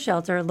no-kill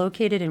shelter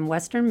located in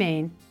western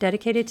Maine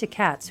dedicated to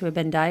cats who have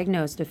been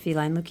diagnosed with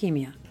feline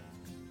leukemia.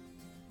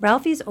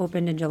 Ralphie's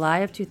opened in July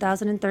of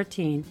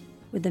 2013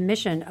 with the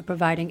mission of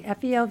providing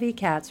FELV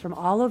cats from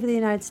all over the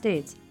United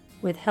States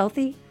with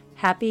healthy,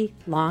 happy,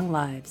 long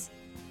lives.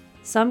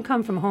 Some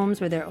come from homes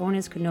where their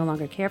owners could no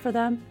longer care for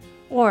them,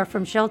 or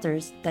from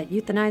shelters that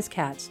euthanize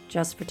cats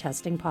just for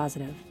testing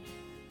positive.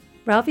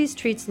 Ralphie's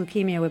treats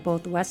leukemia with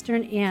both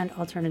Western and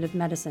alternative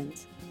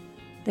medicines.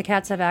 The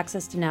cats have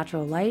access to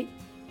natural light,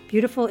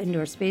 beautiful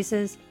indoor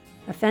spaces,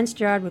 a fenced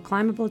yard with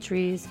climbable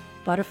trees,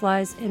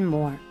 butterflies, and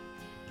more.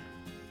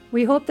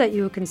 We hope that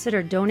you will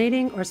consider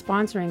donating or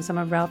sponsoring some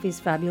of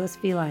Ralphie's fabulous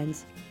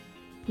felines.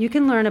 You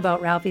can learn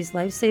about Ralphie's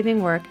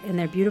life-saving work and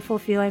their beautiful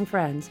feline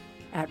friends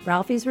at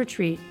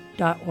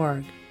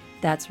ralphiesretreat.org.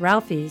 That's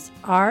Ralphie's,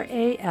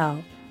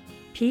 RALPHIES,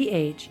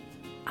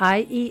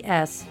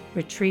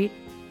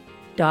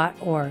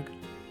 retreat.org.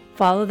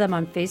 Follow them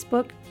on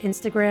Facebook,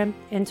 Instagram,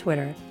 and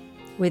Twitter.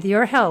 With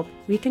your help,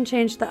 we can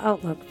change the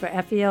outlook for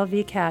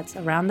FELV cats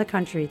around the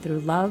country through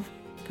love,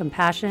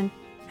 compassion,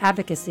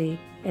 advocacy,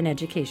 and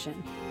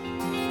education.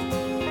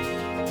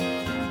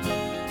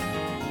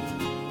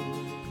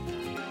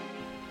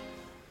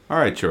 All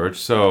right, George.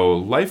 So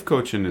life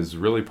coaching is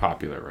really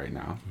popular right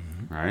now,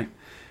 right?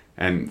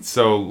 And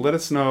so let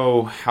us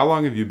know, how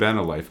long have you been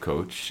a life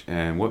coach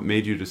and what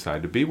made you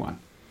decide to be one?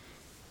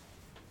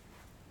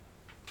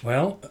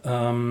 Well,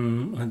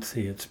 let's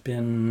see.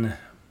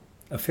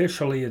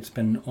 Officially, it's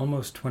been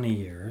almost 20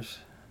 years.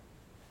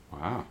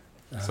 Wow.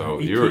 So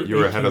 18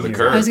 you're ahead of the 18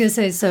 curve. I was going to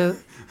say, so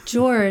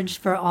George,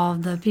 for all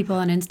the people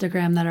on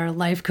Instagram that are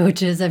life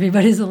coaches,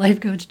 everybody's a life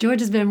coach. George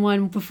has been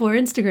one before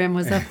Instagram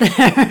was up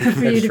there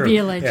for you to true. be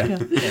a life Yeah.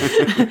 coach.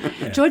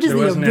 Yeah. George is There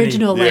the wasn't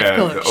original life Yeah,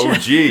 coach.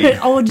 the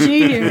OG. OG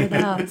here in the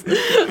house.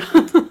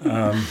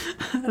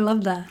 I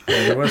love that.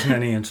 There wasn't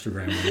any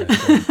Instagram when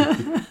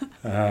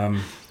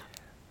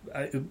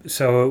I started.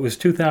 So it was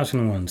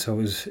 2001, so it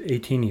was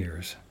 18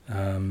 years.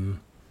 And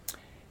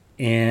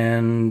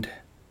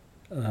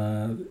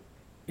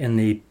in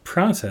the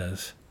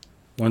process,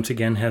 once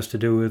again, has to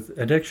do with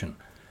addiction.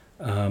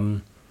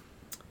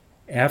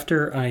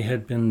 After I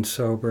had been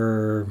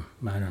sober,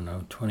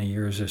 20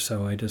 years or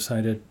so, I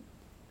decided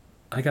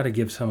I got to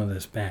give some of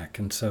this back.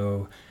 And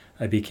so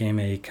I became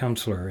a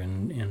counselor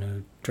in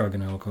a drug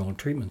and alcohol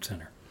treatment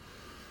center.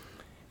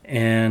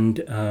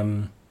 And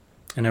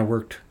I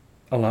worked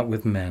a lot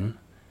with men.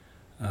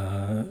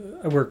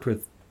 I worked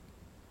with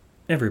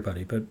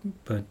everybody, but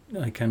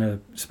I kind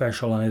of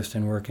specialized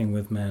in working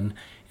with men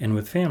and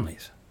with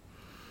families,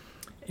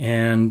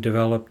 and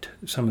developed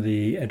some of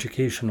the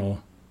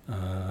educational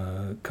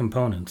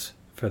components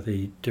for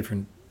the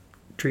different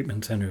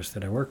treatment centers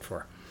that I worked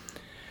for.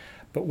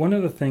 But one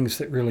of the things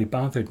that really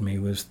bothered me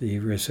was the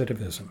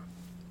recidivism.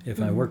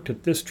 If I worked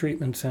at this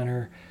treatment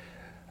center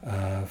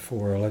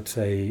for, let's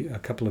say, a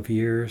couple of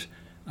years,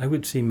 I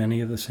would see many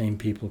of the same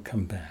people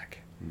come back.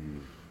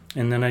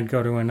 And then I'd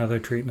go to another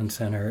treatment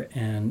center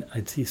and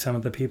I'd see some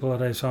of the people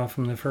that I saw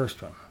from the first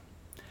one.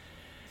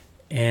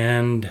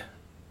 And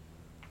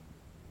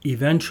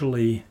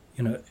eventually,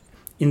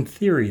 in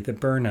theory, the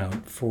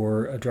burnout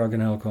for a drug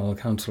and alcohol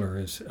counselor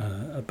is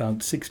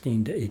about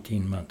 16 to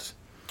 18 months.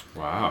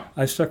 Wow.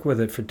 I stuck with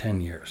it for 10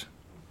 years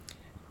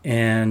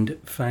and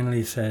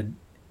finally said,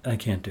 I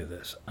can't do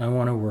this. I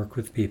want to work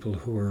with people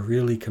who are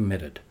really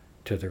committed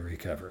to the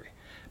recovery,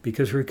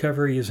 because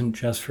recovery isn't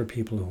just for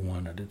people who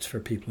want it, it's for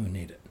people who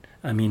need it.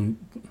 I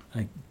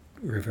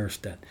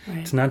reversed that. Right.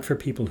 It's not for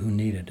people who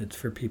need it, it's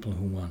for people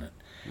who want it.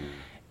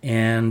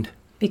 And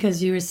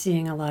Because you were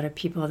seeing a lot of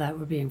people that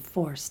were being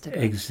forced to go.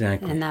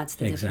 exactly. And that's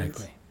the difference.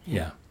 Exactly,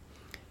 yeah.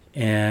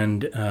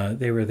 And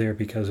they were there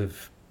because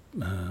of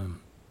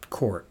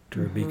court,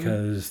 or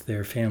because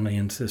their family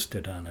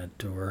insisted on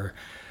it, or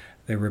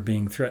they were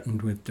being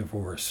threatened with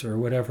divorce, or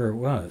whatever it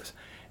was,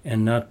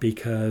 and not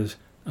because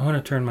I want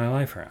to turn my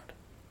life around.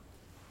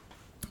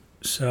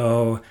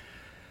 So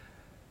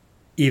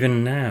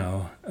even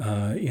now,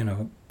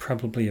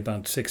 probably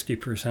about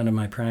 60% of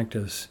my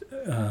practice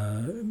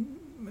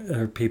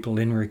are people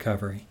in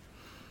recovery,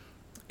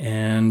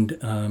 and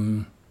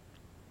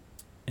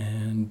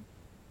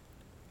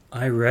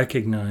I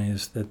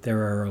recognize that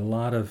there are a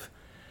lot of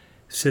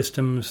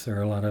systems, there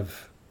are a lot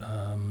of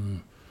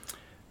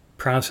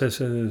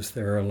processes,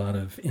 there are a lot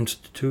of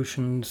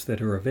institutions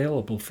that are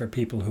available for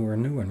people who are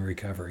new in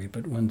recovery.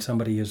 But when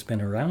somebody has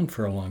been around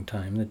for a long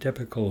time, the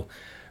typical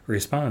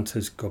response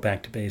is go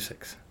back to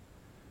basics.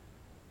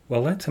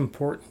 Well, that's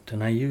important,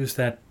 and I use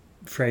that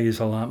phrase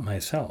a lot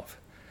myself.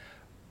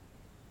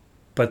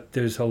 But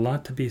there's a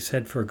lot to be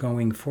said for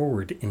going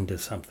forward into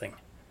something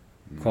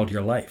called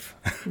your life.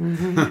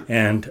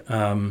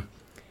 Mm-hmm.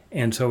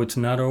 And so it's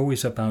not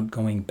always about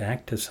going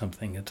back to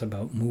something. It's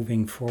about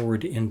moving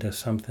forward into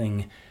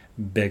something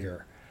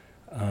bigger.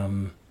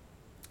 Like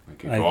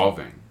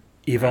evolving.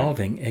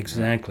 Evolving, right?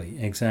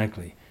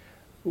 Exactly.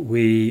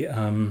 We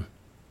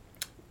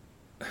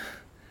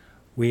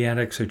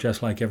addicts are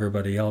just like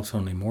everybody else,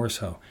 only more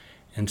so.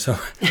 And so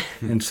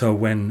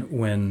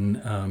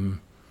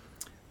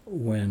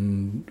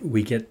when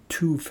we get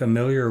too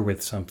familiar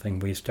with something,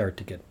 we start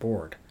to get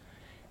bored.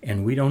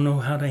 And we don't know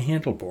how to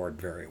handle bored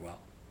very well.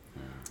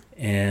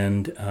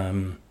 And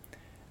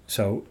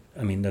so,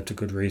 I mean, that's a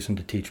good reason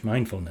to teach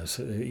mindfulness.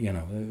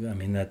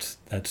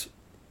 That's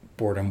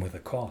boredom with a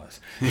cause.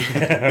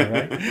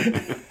 Right?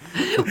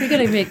 We're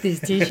going to make these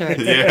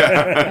T-shirts.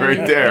 Yeah,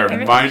 right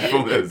there.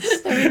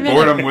 Mindfulness.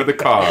 Boredom with a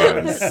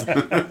cause.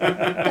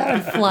 That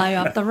would fly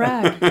off the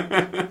rack.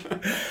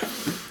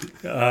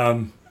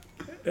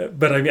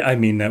 But I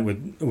mean that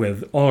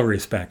with all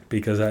respect,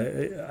 because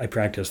I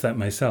practice that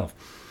myself.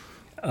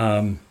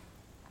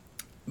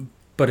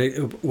 But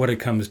what it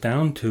comes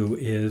down to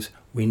is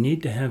we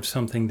need to have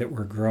something that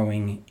we're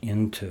growing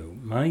into.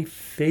 My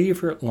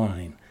favorite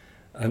line,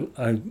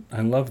 I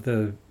love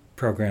the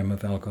program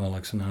of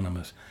Alcoholics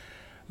Anonymous.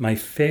 My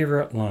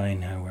favorite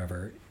line,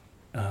 however,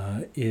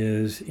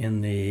 is in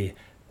the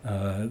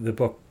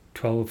book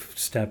 12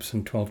 Steps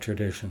and 12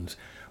 Traditions,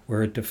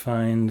 where it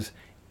defines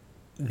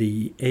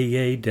the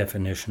AA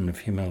definition of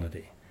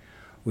humility,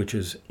 which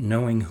is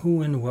knowing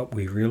who and what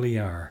we really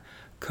are,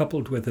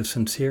 coupled with a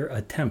sincere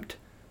attempt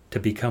to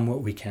become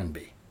what we can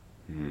be.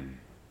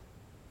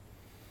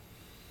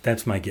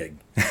 That's my gig.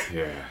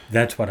 Yeah.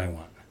 That's what I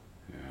want.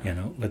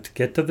 Yeah. Let's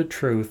get to the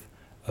truth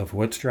of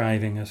what's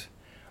driving us,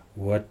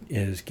 what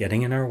is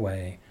getting in our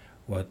way,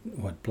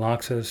 what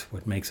blocks us,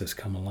 what makes us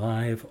come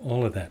alive,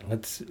 all of that.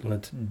 Let's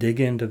dig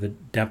into the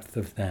depth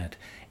of that.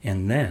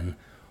 And then,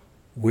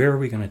 where are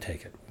we going to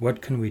take it?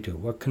 What can we do?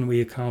 What can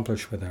we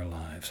accomplish with our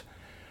lives?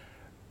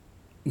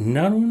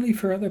 Not only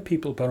for other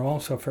people, but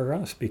also for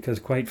us, because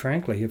quite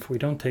frankly, if we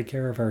don't take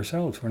care of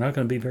ourselves, we're not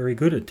going to be very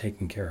good at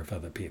taking care of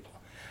other people.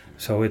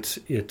 So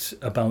it's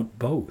about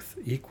both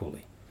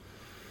equally.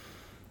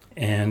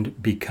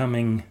 And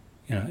becoming,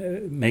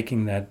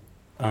 making that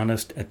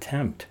honest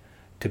attempt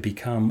to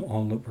become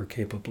all that we're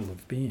capable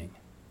of being.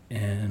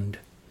 And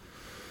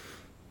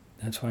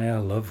that's why I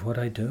love what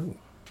I do.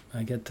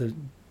 I get to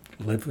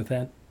live with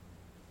that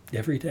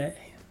every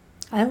day.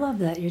 I love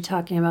that you're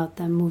talking about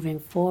them moving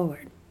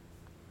forward,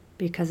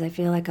 because I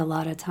feel like a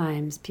lot of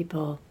times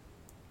people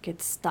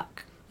get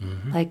stuck,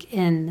 like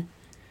in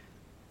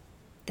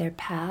their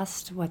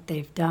past, what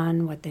they've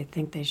done, what they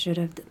think they should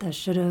have, the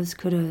should-haves,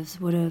 could-haves,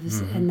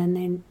 would-haves, and then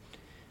they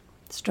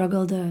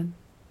struggle to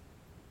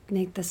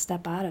make the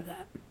step out of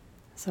that.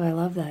 So I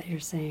love that you're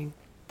saying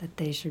that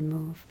they should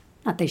move.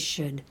 Not they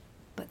should,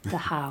 but the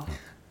how,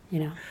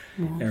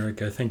 move.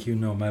 Eric, I think you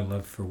know my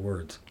love for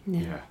words.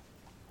 Yeah.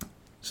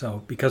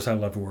 So because I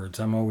love words,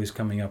 I'm always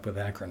coming up with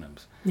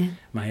acronyms. Yeah.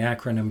 My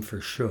acronym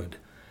for should.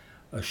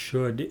 A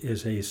should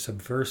is a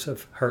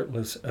subversive,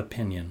 heartless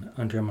opinion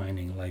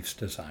undermining life's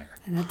desire.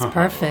 And that's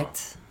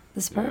perfect.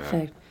 That's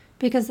perfect.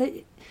 Because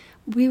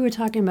we were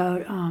talking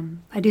about,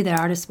 I do the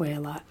Artist Way a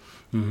lot.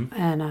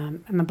 And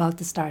I'm about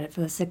to start it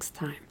for the 6th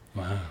time.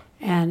 Wow.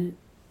 And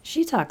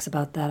she talks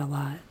about that a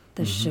lot,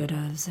 the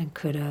should-haves and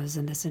could-haves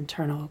and this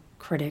internal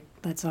critic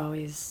that's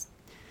always...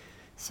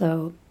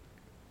 So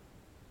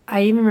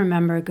I even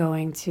remember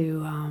going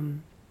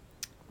to,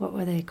 what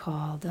were they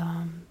called?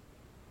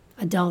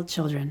 Adult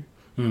children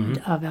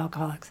of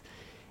alcoholics.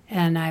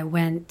 And I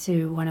went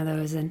to one of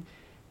those, and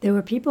there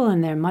were people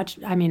in there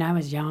I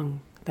was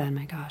young then,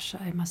 my gosh.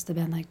 I must have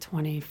been like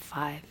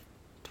 25,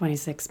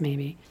 26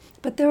 maybe.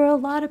 But there were a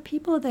lot of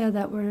people there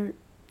that were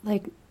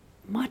like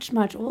much,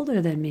 much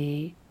older than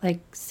me,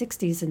 like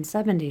 60s and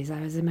 70s.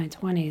 I was in my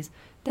 20s.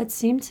 That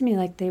seemed to me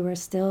like they were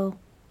still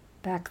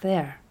back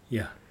there.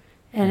 Yeah.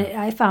 And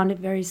I found it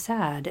very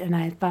sad, and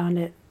I found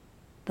it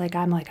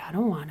I'm like, I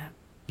don't want to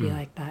be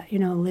like that,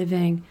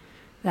 living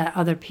that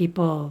other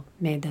people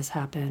made this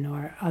happen,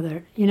 or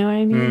other, you know what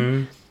I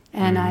mean?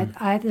 And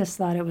I just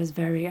thought it was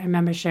I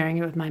remember sharing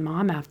it with my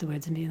mom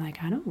afterwards and being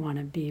like, I don't want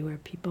to be where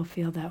people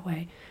feel that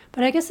way.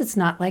 But I guess it's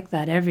not like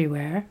that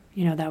everywhere.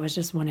 That was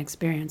just one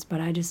experience. But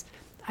I just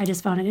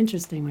found it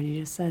interesting when you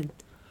just said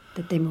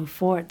that they move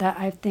forward. That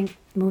I think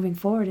moving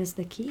forward is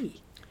the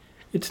key.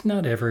 It's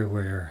not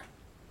everywhere,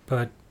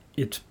 but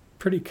it's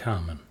pretty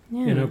common.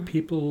 Yeah.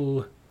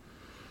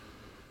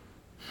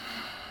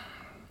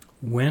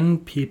 When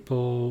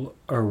people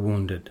are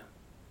wounded,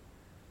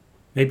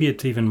 maybe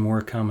it's even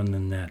more common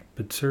than that,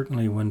 but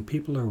certainly when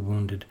people are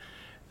wounded,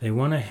 they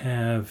want to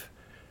have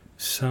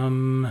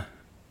something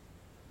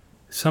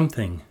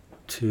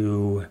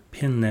to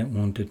pin that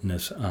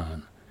woundedness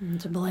on.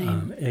 To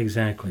blame.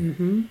 Exactly.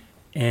 Mm-hmm.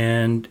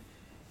 And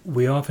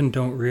we often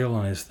don't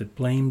realize that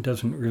blame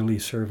doesn't really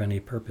serve any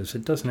purpose.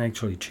 It doesn't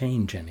actually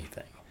change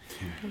anything.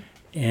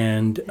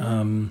 And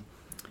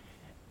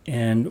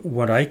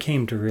what I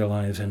came to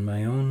realize in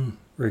my own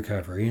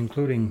recovery,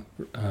 including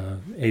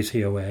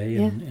ACOA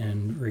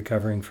and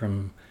recovering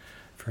from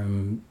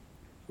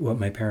what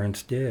my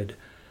parents did,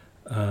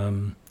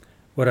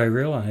 what I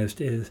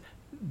realized is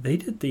they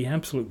did the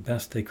absolute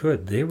best they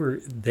could. They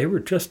were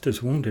just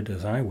as wounded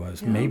as I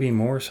was, maybe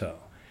more so.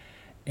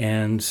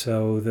 And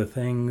so the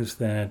things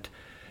that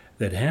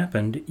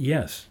happened,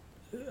 yes,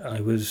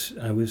 I was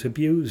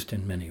abused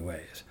in many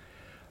ways.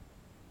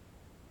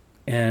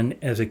 And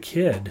as a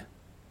kid,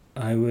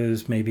 I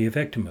was maybe a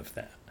victim of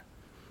that.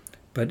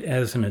 But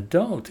as an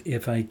adult,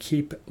 if I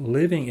keep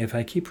reliving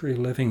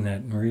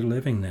that and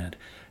reliving that,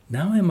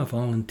 now I'm a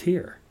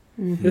volunteer.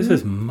 Mm-hmm. This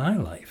is my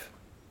life.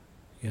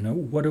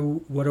 What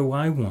do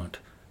I want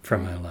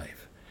from my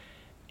life?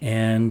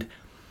 And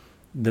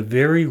the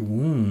very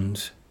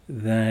wounds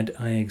that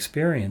I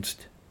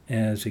experienced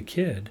as a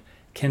kid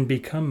can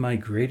become my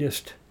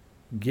greatest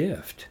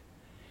gift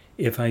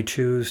if I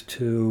choose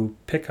to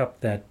pick up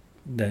that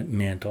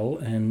mantle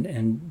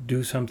and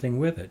do something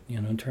with it,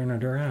 turn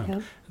it around.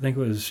 Yep. I think it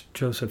was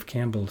Joseph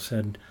Campbell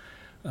said,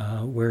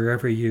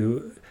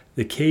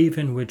 the cave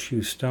in which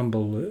you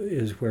stumble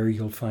is where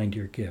you'll find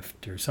your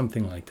gift, or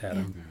something like that.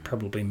 Yeah. I'm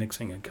probably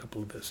mixing a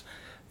couple of his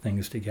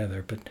things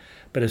together,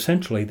 but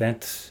essentially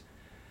that's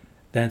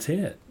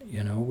it.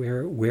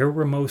 Where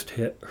we're most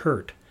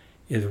hurt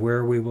is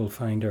where we will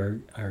find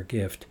our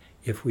gift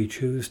if we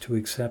choose to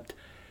accept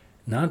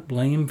not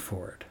blame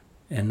for it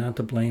and not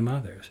to blame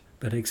others,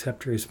 but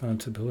accept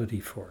responsibility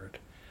for it.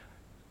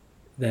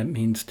 That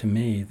means to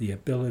me the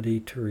ability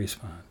to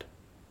respond.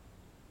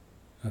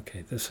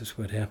 Okay, this is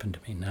what happened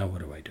to me. Now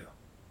what do I do?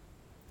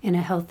 In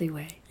a healthy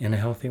way. In a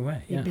healthy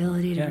way, The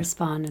ability to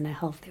respond in a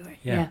healthy way.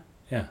 Yeah.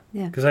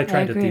 Because I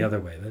tried it the other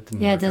way. That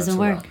didn't work. It doesn't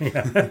work.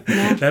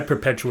 Well. That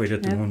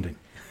perpetuated the wounding.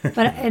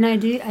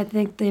 I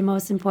think the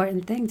most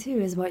important thing too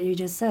is what you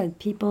just said.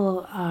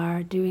 People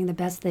are doing the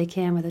best they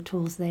can with the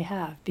tools they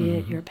have, be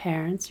it your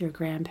parents, your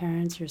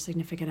grandparents, your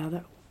significant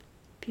other.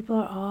 People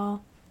are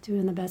all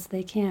doing the best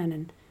they can,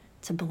 and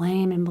to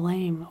blame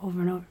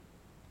over and over,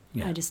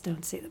 I just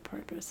don't see the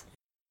purpose.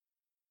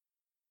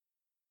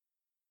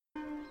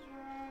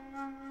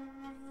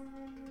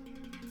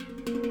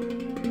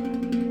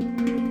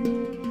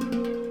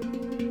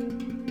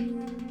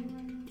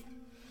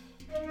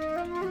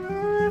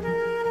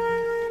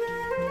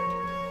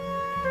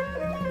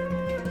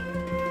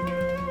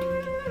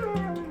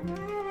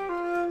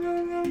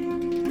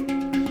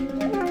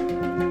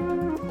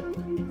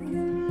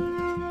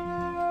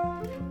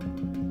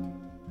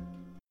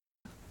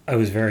 I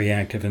was very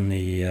active in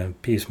the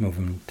peace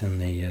movement in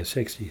the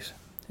 60s,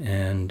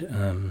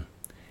 and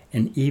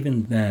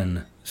even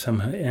then,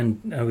 somehow,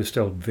 and I was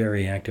still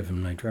very active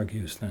in my drug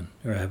use then,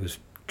 or I was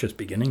just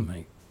beginning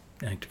my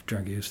active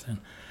drug use then.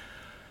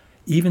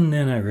 Even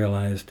then I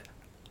realized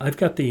I've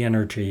got the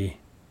energy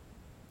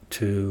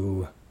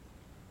to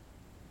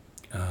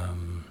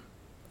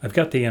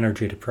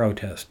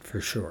protest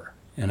for sure,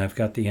 and I've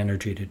got the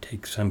energy to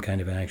take some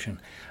kind of action.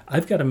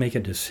 I've got to make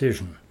a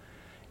decision.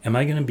 Am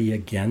I going to be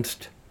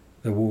against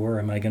the war?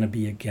 Am I going to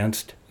be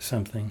against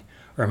something?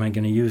 Or am I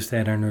going to use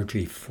that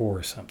energy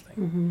for something?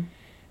 Mm-hmm.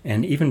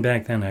 And even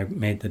back then I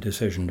made the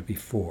decision to be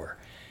for.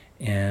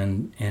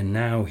 And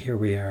now here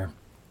we are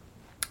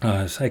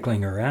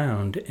cycling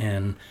around,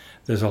 and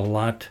there's a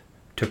lot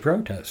to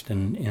protest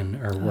in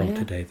our world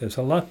today. There's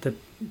a lot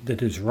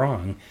that is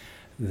wrong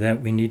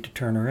that we need to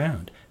turn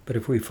around. But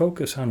if we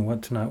focus on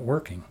what's not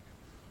working,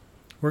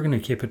 we're going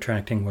to keep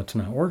attracting what's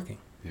not working.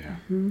 Yeah.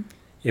 Mm-hmm.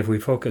 If we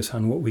focus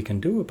on what we can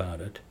do about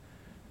it,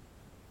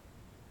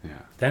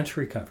 that's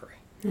recovery.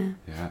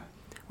 Yeah.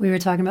 We were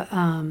talking about,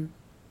 I'm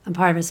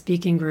part of a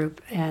speaking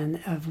group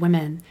of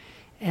women,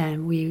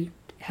 and we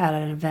had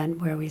an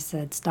event where we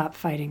said, stop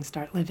fighting,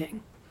 start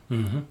living.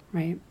 Mm-hmm.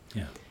 Right?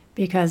 Yeah.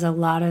 Because a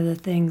lot of the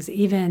things,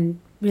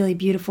 even really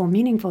beautiful,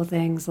 meaningful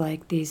things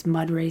like these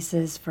mud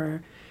races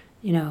for,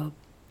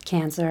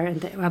 cancer,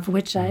 and of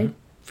which I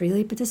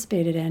freely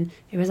participated in,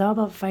 it was all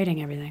about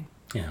fighting everything.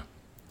 Yeah.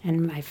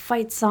 And my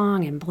fight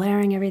song and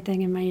blaring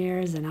everything in my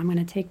ears, and I'm going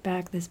to take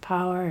back this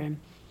power.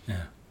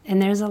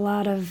 And there's a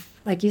lot of,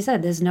 like you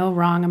said, there's no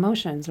wrong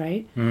emotions,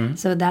 right? Mm-hmm.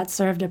 So that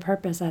served a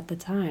purpose at the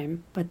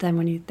time. But then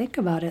when you think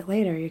about it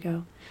later, you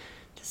go,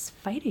 just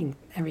fighting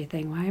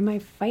everything. Why am I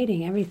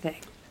fighting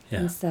everything?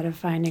 Yeah. Instead of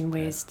finding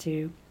ways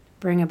to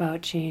bring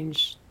about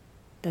change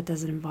that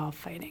doesn't involve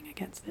fighting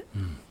against it.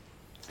 Mm.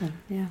 So,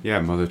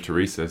 Yeah, Mother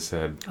Teresa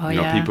said,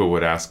 people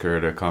would ask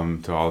her to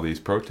come to all these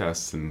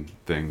protests and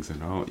things,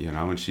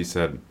 and she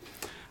said,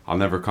 I'll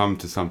never come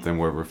to something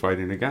where we're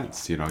fighting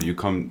against. You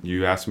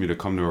ask me to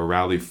come to a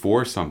rally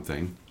for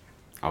something,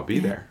 I'll be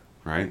there.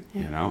 right?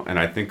 Yeah. You know, and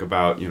I think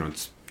about, you know,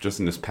 it's just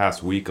in this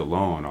past week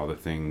alone, all the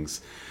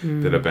things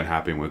that have been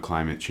happening with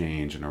climate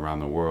change and around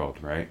the world,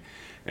 right?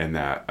 And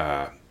that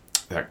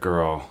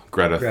girl,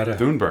 Greta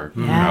Thunberg,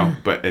 you know,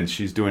 and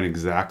she's doing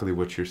exactly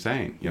what you're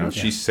saying. You know,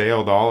 she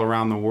sailed all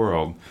around the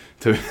world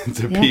to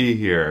be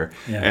here.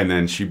 Yeah. And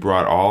then she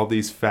brought all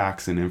these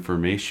facts and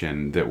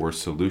information that were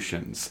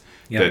solutions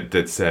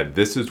that said,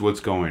 this is what's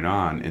going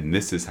on and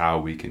this is how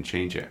we can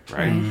change it,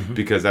 right? Mm-hmm.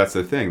 Because that's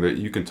the thing, that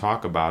you can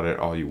talk about it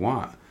all you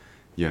want,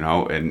 you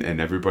know,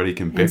 and everybody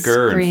can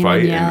bicker and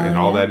fight and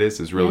all that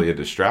is really a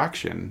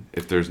distraction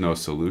if there's no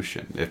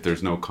solution, if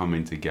there's no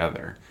coming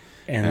together.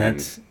 And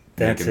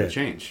that's it.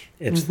 Change.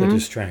 It's the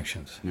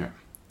distractions. Yeah.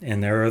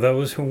 And there are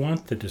those who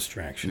want the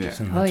distractions,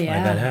 and that's why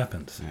that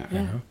happens. Yeah. You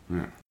know?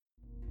 Yeah.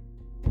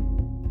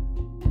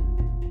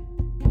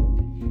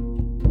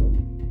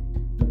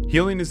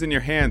 Healing is in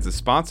Your Hands is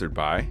sponsored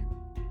by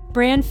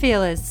Brand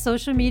Fearless,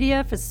 social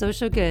media for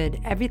social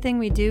good. Everything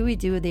we do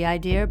with the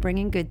idea of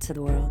bringing good to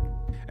the world.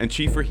 And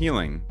Chi for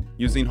Healing,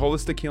 using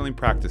holistic healing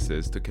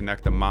practices to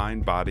connect the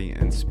mind, body,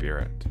 and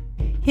spirit.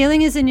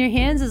 Healing is in Your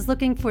Hands is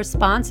looking for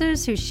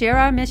sponsors who share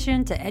our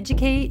mission to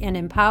educate and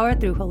empower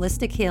through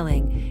holistic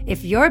healing.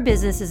 If your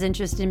business is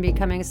interested in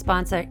becoming a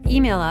sponsor,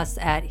 email us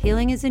at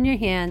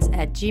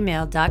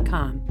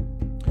healingisinyourhands@gmail.com.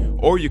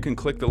 Or you can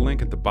click the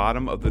link at the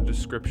bottom of the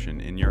description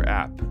in your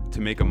app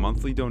to make a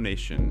monthly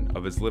donation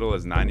of as little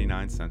as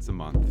 99 cents a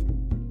month.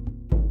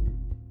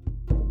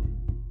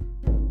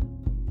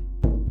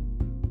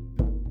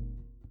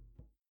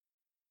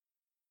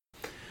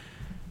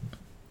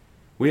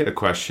 We had a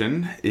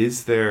question.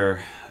 Is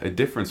there a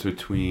difference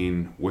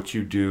between what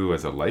you do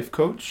as a life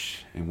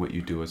coach and what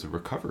you do as a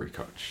recovery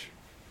coach?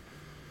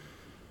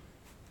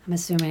 I'm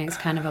assuming it's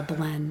kind of a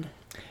blend.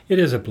 It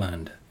is a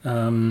blend.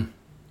 I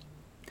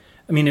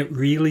mean, that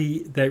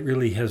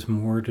really has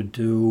more to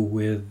do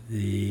with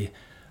the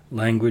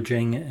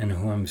languaging and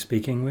who I'm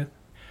speaking with.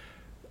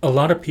 A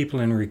lot of people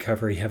in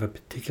recovery have a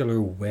particular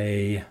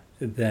way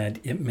that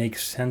it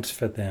makes sense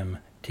for them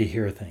to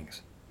hear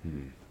things,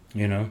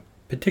 you know,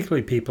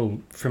 particularly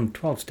people from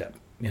 12-step.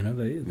 You know,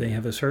 they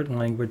have a certain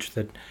language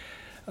that,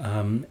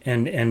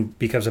 and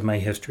because of my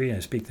history, I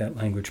speak that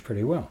language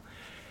pretty well.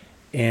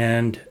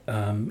 And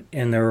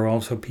there are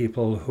also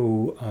people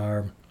who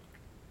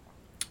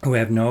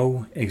have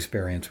no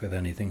experience with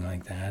anything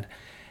like that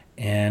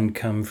and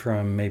come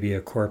from maybe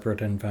a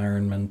corporate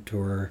environment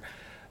or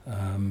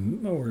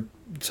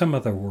some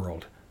other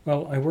world.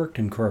 Well, I worked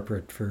in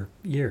corporate for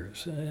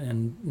years,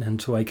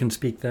 and so I can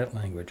speak that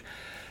language.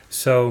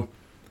 So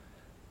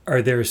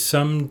are there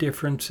some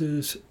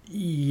differences?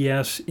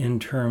 Yes, in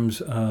terms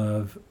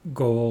of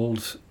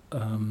goals.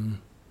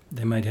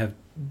 They might have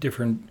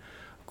different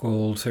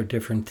goals or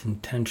different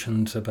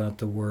intentions about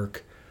the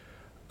work.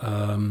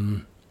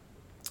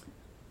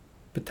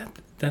 But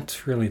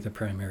that's really the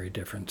primary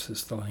difference,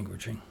 is the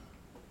languaging.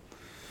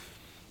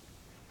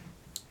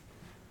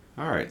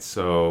 All right,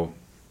 so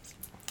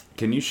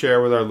can you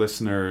share with our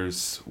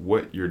listeners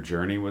what your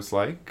journey was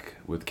like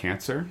with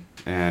cancer?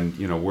 And,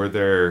 you know,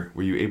 were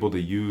you able to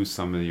use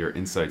some of your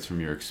insights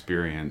from your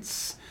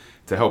experience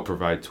to help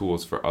provide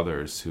tools for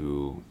others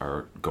who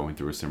are going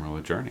through a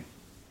similar journey?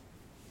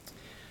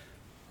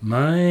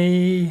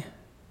 The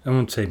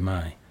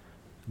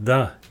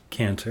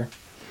cancer.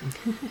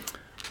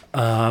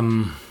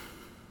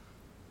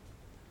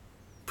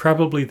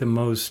 Probably the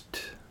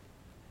most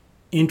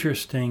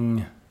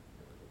interesting,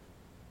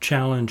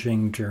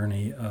 challenging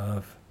journey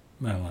of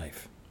my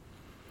life.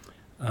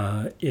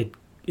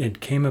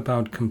 It came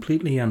about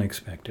completely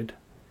unexpected.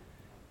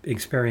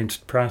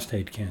 Experienced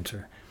prostate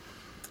cancer.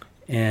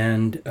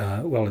 And,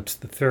 it's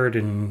the third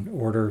in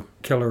order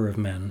killer of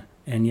men,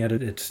 and yet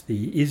it's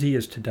the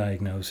easiest to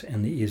diagnose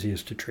and the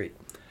easiest to treat.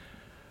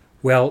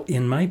 Well,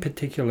 in my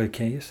particular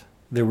case,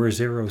 there were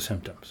 0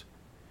 symptoms.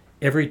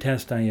 Every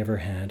test I ever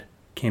had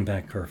came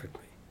back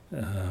perfectly.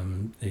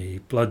 The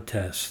blood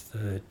tests,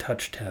 the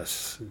touch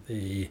tests,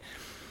 the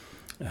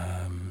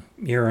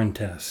urine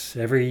tests,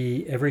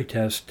 every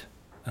test,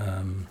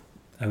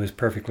 I was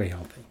perfectly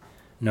healthy,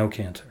 no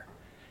cancer.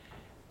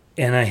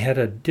 And I had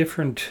a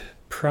different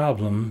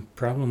problem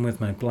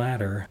with my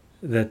bladder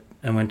that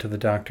I went to the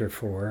doctor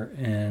for,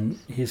 and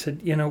he said,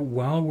 you know,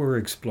 while we're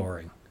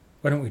exploring,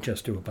 why don't we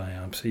just do a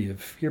biopsy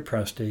of your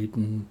prostate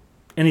and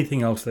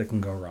anything else that can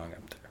go wrong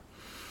up there?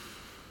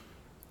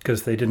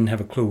 Because they didn't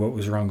have a clue what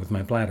was wrong with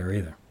my bladder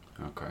either.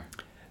 Okay.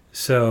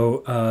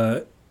 So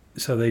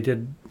they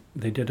did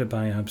a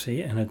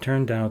biopsy, and it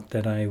turned out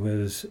that I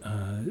was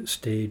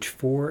stage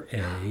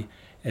 4A,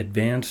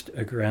 advanced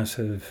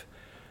aggressive,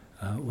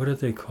 what do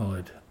they call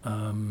it?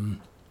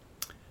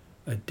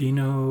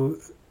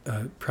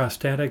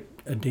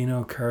 Prostatic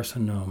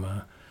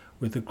adenocarcinoma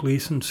with a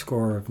Gleason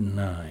score of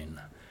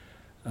 9.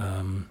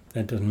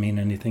 That doesn't mean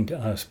anything to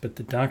us, but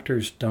the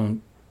doctors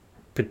don't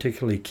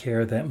particularly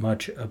care that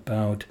much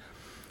about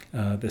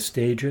the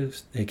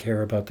stages. They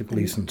care about the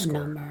Gleason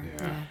score. Number.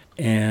 Yeah.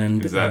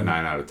 And is that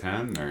 9 out of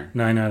 10 or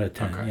 9 out of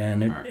 10? Okay. Yeah,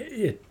 and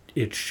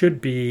it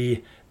should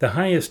be, the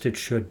highest it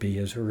should be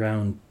is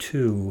around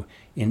 2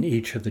 in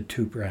each of the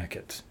 2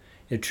 brackets.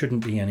 It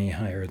shouldn't be any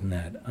higher than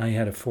that. I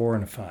had a 4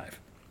 and a 5.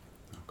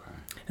 Okay.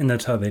 And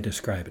that's how they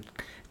describe it.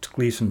 It's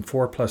Gleason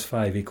 4 plus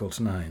 5 equals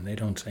 9. They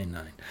don't say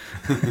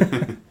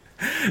 9.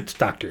 It's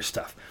doctor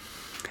stuff.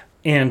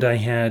 And I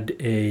had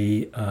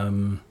a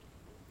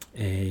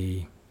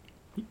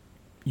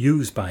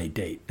use by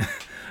date,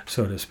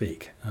 so to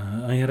speak.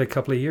 I had a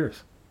couple of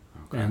years,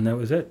 Okay. and that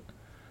was it.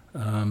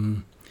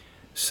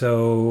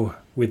 So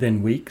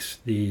within weeks,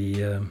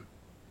 the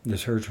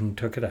surgeon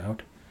took it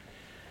out.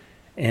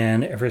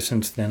 And ever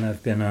since then,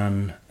 I've been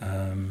on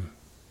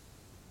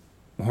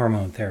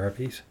hormone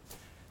therapies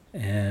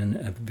and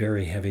a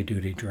very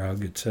heavy-duty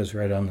drug. It says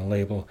right on the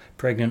label,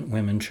 pregnant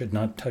women should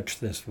not touch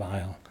this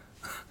vial.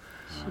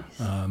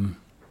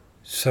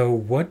 So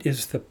what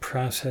is the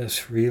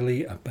process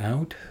really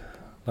about?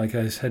 Like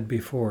I said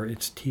before,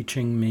 it's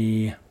teaching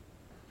me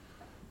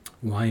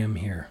why I'm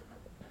here.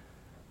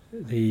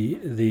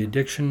 The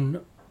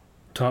addiction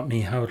taught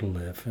me how to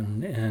live,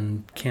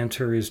 and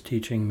cancer is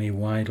teaching me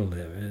why to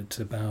live. It's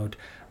about,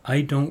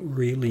 I don't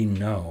really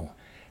know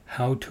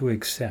how to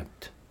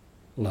accept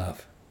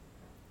love.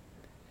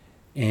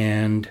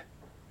 And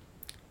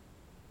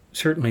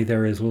certainly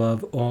there is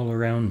love all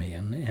around me,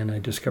 and I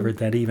discovered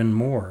that even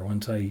more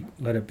once I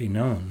let it be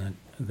known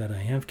that I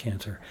have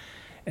cancer.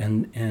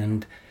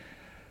 And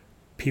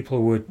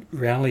people would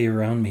rally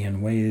around me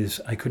in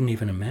ways I couldn't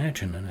even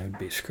imagine, and I would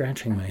be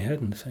scratching my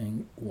head and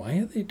saying, why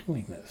are they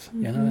doing this?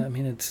 Mm-hmm. You know, I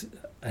mean,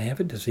 I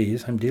have a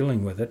disease, I'm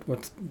dealing with it,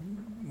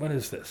 what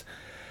is this?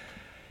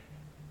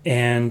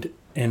 And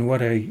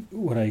what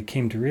I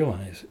came to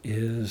realize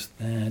is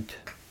that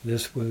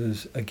this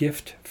was a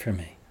gift for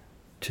me,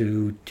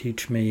 to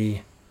teach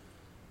me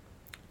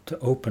to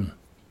open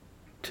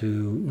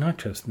to not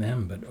just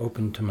them, but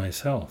open to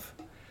myself.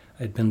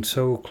 I'd been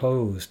so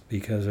closed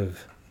because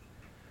of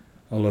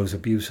all those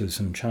abuses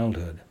in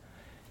childhood.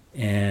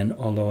 And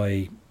although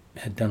I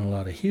had done a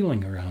lot of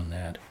healing around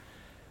that,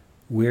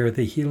 where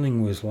the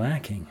healing was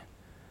lacking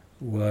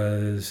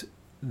was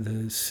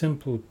the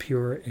simple,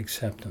 pure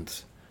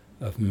acceptance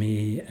of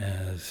me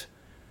as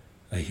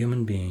a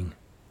human being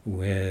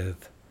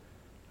with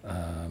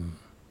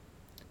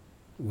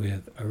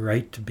a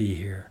right to be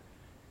here.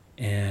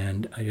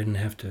 And I didn't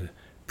have to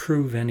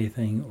prove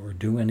anything or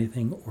do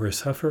anything or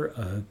suffer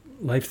a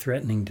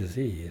life-threatening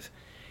disease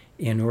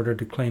in order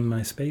to claim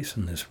my space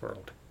in this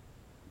world.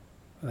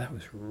 Well, that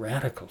was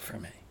radical for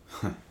me.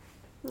 I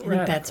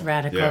think that's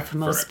radical for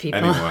most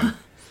people. Anyone.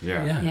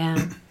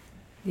 Yeah.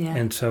 Yeah.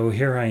 And so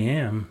here I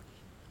am,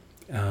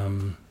 a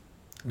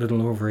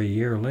little over a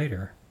year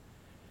later,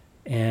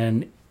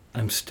 and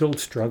I'm still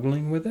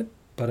struggling with it,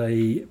 but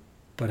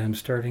I'm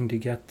starting to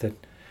get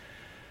that,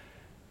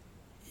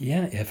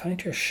 yeah, if I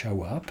just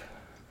show up,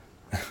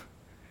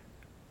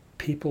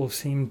 people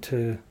seem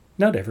to,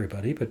 not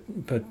everybody, but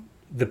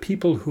the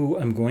people who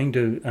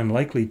I'm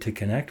likely to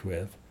connect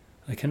with,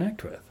 I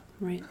connect with.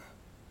 Right.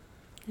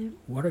 Yeah.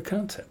 What a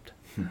concept.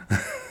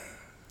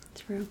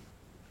 True.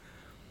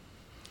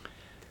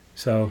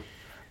 So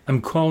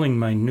I'm calling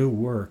my new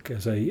work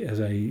as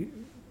I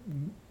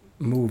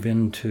move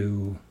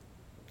into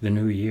the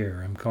new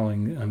year.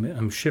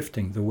 I'm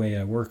shifting the way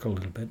I work a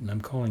little bit, and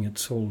I'm calling it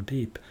Soul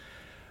Deep.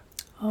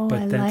 Oh,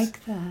 But I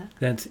like that.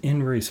 That's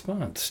in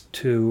response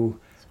to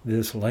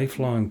this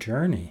lifelong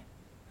journey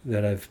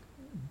that I've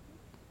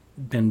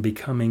been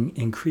becoming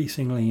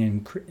increasingly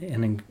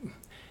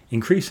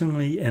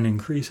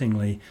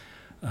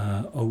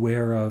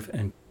aware of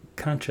and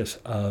conscious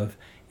of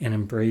and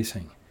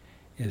embracing.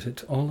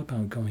 It's all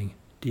about going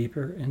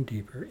deeper and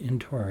deeper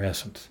into our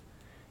essence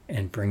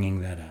and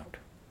bringing that out.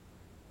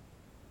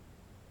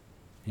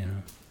 You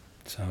know,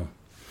 so.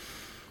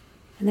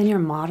 And then you're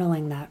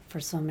modeling that for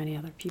so many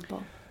other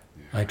people.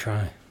 I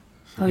try.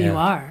 Oh, Yeah. you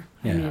are.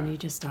 Yeah. I mean, you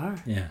just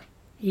are. Yeah.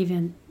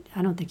 Even,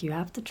 I don't think you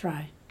have to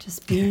try.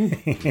 Just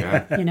be,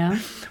 Yeah. you know?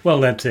 Well,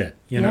 that's it.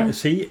 You know, Yeah,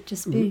 see,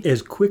 just be.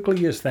 as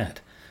quickly as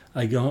that,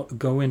 I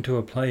go into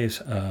a place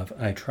of,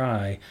 I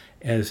try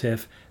as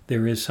if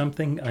there is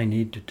something I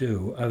need to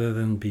do other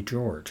than be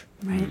George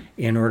Right.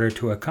 in order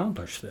to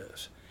accomplish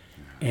this.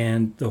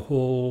 And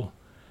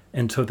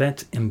and so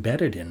that's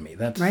embedded in me.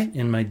 That's Right.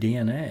 in my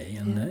DNA.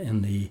 And,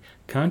 Yeah. the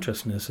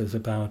consciousness is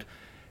about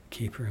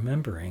keep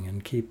remembering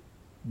and keep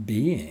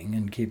being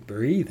and keep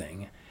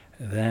breathing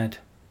that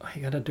all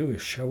you got to do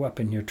is show up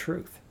in your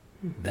truth.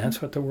 Mm-hmm.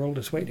 That's what the world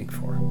is waiting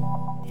for.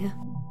 Yeah.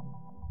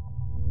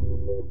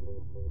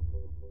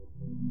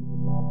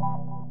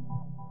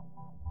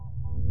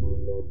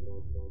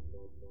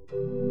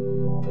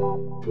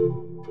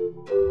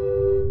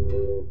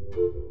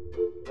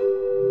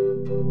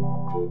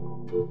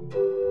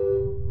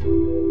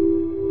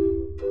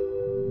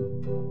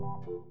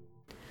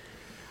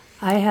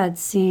 I had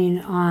seen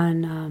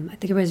on, I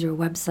think it was your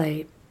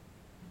website,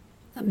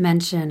 a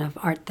mention of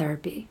art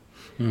therapy.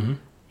 Mm-hmm.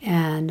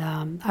 And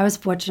I was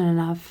fortunate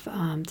enough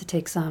to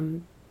take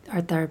some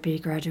art therapy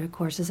graduate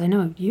courses. I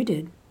know you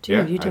did too.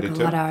 Yeah, You I took did a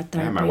too. lot of art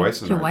Yeah, therapy. my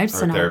wife's an Your art- wife's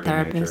art an art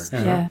therapy major. therapist.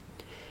 Uh-huh. Yeah.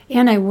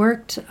 And I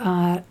worked,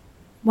 I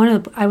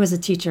was a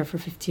teacher for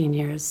 15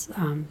 years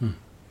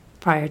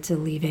prior to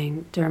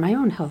leaving during my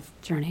own health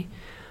journey.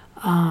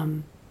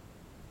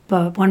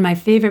 But one of my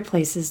favorite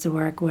places to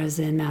work was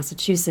in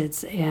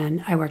Massachusetts,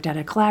 and I worked at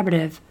a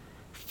collaborative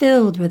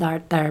filled with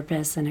art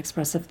therapists and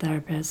expressive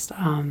therapists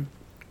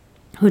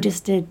who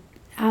just did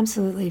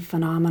absolutely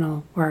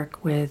phenomenal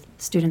work with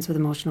students with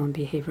emotional and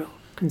behavioral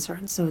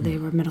concerns. So they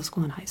were middle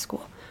school and high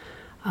school.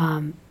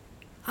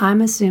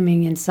 I'm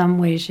assuming in some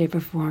way, shape, or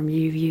form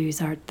you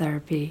use art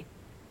therapy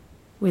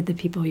with the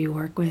people you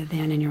work with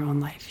and in your own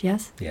life,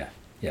 yes? Yeah.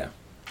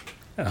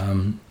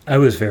 I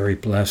was very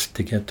blessed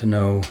to get to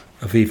know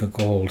Aviva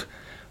Gold,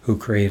 who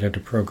created a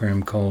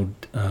program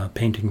called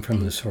Painting from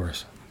the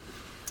Source.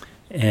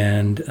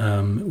 And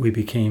we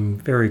became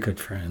very good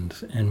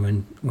friends.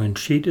 And when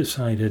she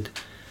decided,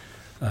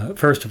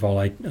 first of all,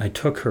 I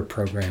took her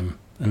program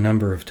a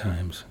number of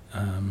times.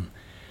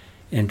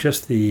 And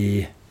just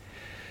the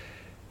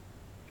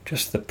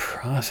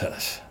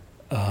process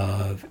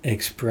of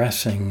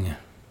expressing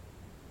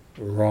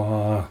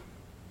raw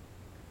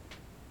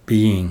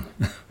being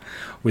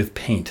with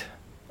paint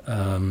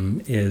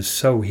is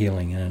so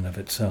healing in and of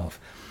itself.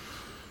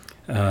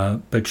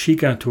 But she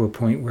got to a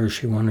point where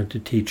she wanted to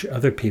teach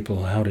other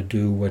people how to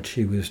do what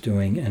she was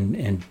doing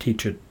and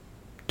teach it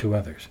to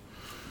others.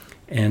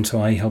 And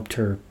so I helped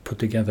her put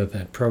together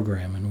that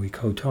program, and we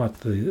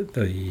co-taught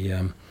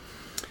the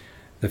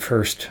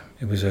first.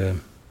 It was a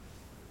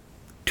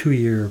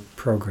 2-year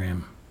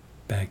program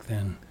back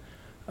then,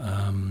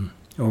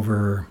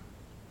 over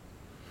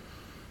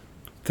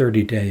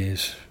 30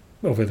 days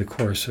over the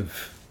course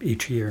of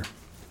each year.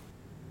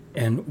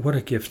 And what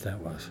a gift that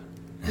was.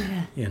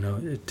 Yeah.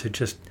 To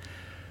just,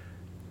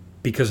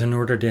 because in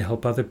order to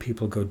help other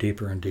people go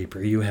deeper and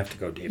deeper, you have to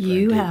go deeper and deeper.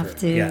 You have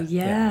to,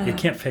 yeah. You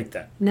can't fake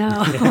that.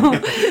 No.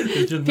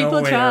 There's just People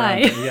no way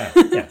try.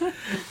 around it.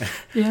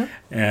 Yeah.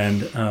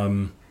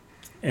 Yeah.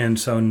 And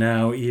so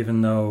now,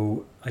 even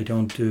though I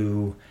don't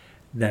do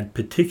that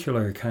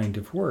particular kind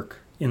of work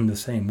in the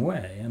same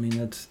way, I mean,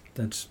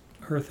 that's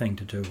her thing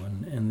to do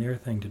and their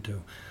thing to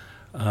do.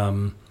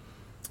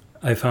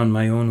 I found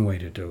my own way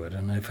to do it,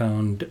 and I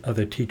found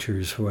other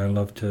teachers who I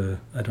love to.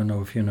 I don't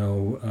know if you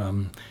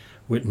know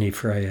Whitney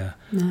Freya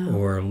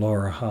or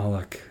Laura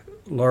Hollick.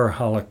 Laura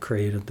Hollick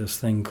created this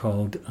thing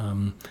called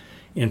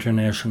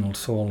International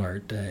Soul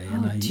Art Day.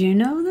 Do you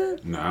know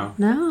that?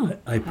 No.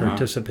 I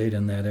participate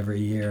in that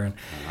every year. And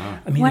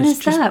I mean, When it's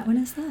is just, that? When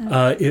is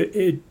that?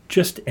 It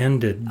just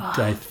ended,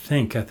 I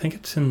think. I think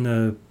it's in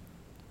the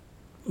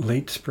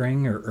late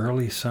spring or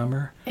early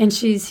summer. And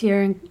she's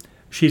here in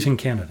She's in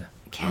Canada.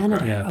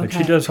 Canada. Yeah, but okay.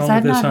 she does all 'Cause of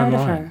I've this not heard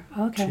online. of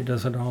her. Okay. She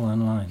does it all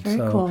online. Very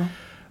cool.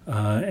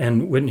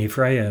 And Whitney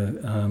Freya,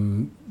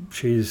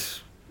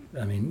 she's,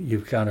 I mean,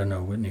 you've got to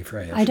know Whitney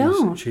Freya. I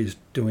don't. She's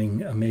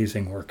doing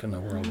amazing work in the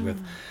world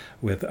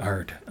with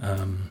art.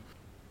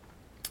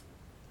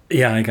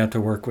 I got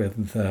to work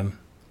with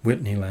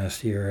Whitney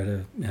last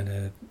year at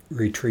a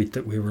retreat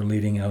that we were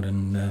leading out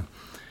in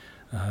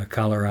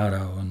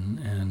Colorado,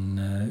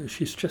 and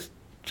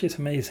she's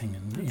amazing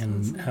in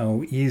awesome.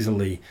 how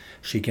easily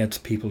she gets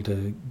people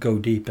to go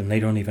deep, and they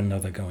don't even know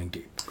they're going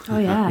deep. Oh,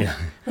 yeah. Yeah.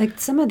 Like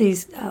some of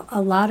these,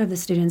 a lot of the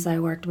students I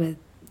worked with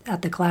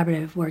at the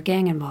collaborative were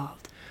gang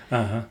involved.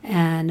 Uh-huh.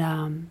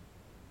 And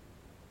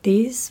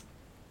they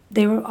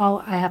were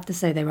all, I have to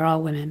say, they were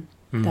all women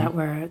that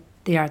were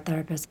the art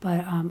therapists,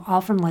 but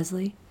all from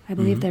Lesley. I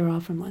believe they were all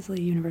from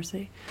Lesley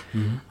University.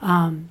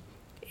 Mm-hmm.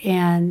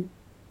 And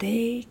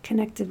they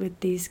connected with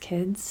these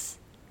kids.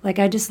 Like,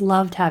 I just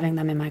loved having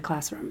them in my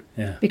classroom.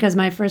 Yeah. Because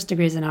my first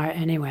degree is in art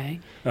anyway.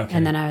 Okay.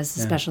 And then I was a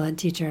Yeah. special ed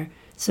teacher.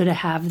 So to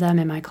have them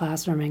in my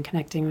classroom and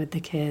connecting with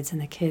the kids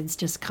and the kids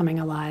just coming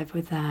alive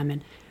with them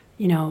and,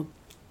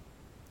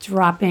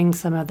 dropping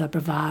some of the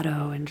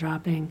bravado and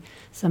dropping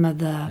some of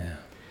the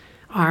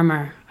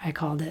armor, I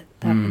called it,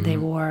 that they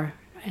wore.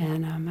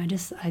 And I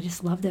just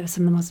loved it. It was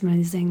some of the most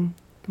amazing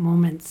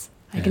moments.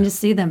 I can just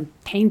see them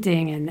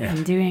painting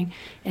and doing,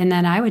 and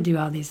then I would do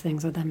all these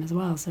things with them as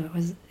well. So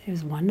it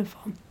was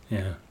wonderful.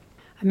 Yeah.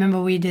 I remember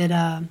we did.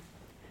 I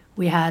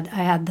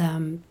had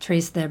them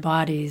trace their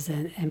bodies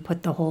and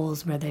put the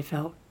holes where they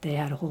felt they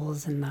had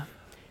holes in them,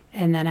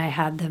 and then I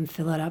had them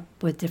fill it up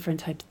with different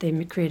types. They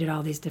created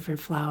all these different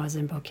flowers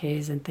and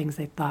bouquets and things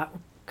they thought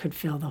could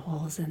fill the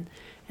holes, and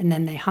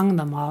then they hung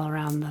them all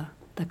around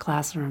the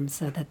classroom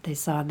so that they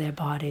saw their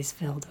bodies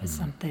filled with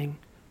something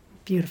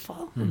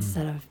beautiful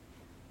instead of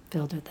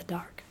filled with the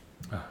dark.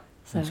 Oh,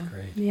 So that's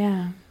great.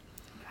 yeah,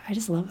 I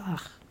just love.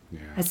 Yeah.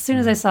 As soon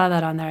as I saw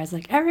that on there, I was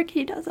like, Eric,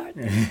 he does art.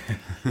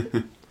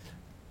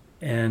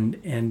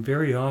 And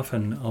very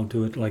often I'll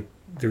do it like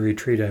the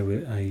retreat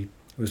I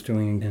was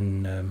doing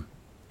in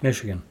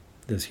Michigan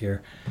this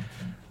year.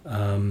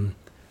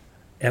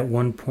 At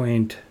one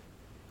point,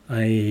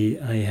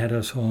 I had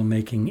us all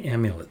making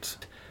amulets.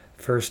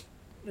 First,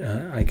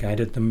 I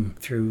guided them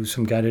through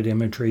some guided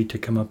imagery to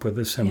come up with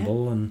a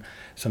symbol and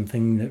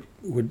something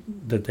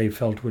that they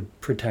felt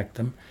would protect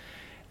them.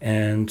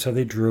 And so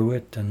they drew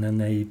it, and then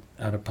they,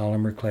 out of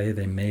polymer clay,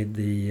 they made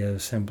the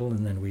symbol,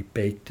 and then we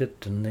baked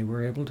it, and they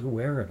were able to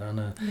wear it on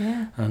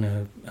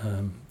a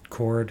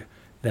cord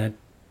that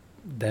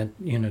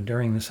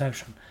during the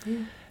session.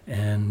 Yeah.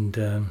 And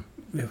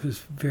it was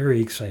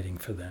very exciting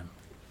for them.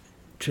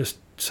 Just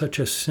such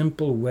a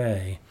simple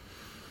way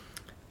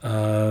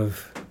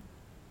of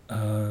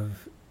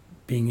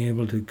being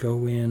able to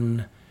go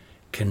in,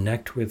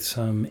 connect with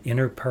some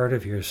inner part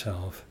of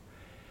yourself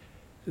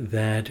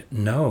that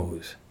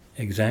knows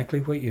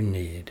exactly what you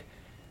need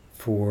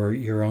for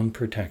your own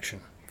protection,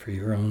 for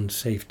your own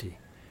safety.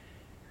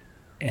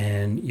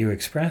 And you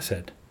express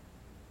it,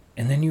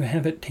 and then you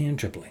have it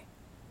tangibly.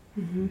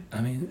 Mm-hmm.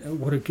 I mean,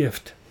 what a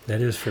gift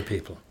that is for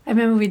people. I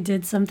remember we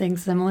did something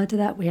similar to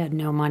that. We had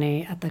no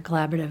money at the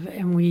collaborative,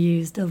 and we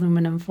used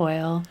aluminum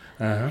foil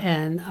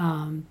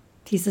and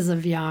pieces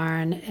of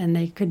yarn, and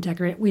they could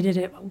decorate. We did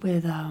it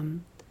with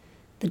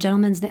the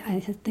gentleman's name. I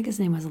think his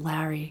name was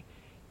Larry.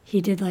 He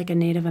did like a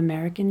Native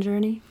American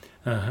journey,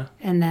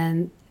 and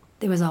then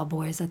it was all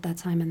boys at that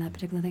time in that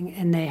particular thing,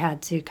 and they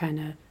had to kind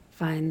of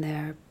find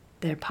their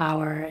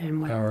power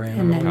and what,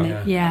 and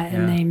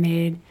then they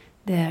made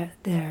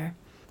their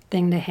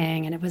thing to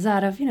hang, and it was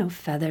out of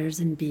feathers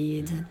and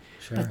beads,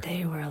 but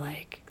they were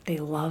like, they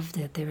loved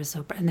it. They were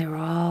and they were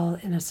all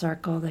in a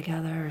circle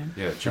together. And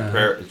it's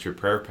your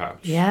prayer pouch.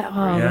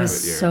 Yeah, it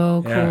was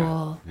so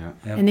cool. Yeah.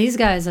 And these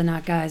guys are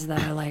not guys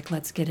that are like,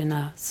 let's get in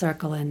a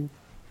circle and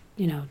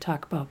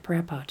talk about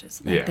prayer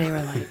pouches. Like, they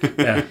were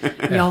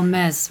like, yo,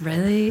 miss,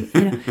 really?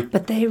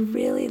 But they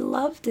really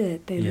loved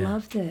it. They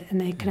loved it.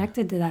 And they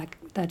connected to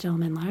that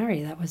gentleman,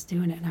 Larry, that was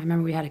doing it. And I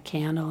remember we had a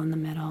candle in the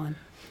middle. And,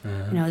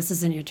 this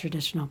isn't your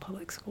traditional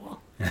public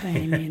school by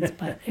any means,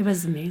 but it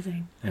was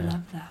amazing. I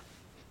loved that.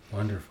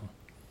 Wonderful.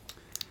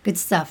 Good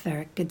stuff,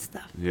 Eric. Good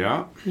stuff.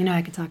 Yeah.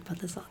 I could talk about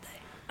this all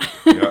day.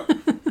 Yeah.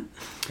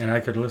 And I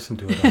could listen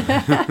to it all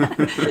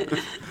day.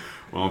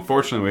 Well,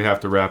 unfortunately, we have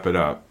to wrap it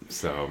up.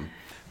 So...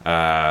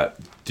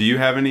 do you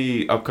have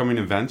any upcoming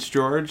events,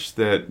 George,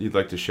 that you'd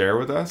like to share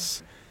with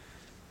us?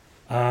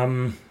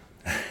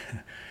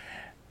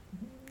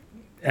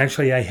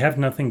 Actually, I have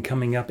nothing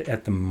coming up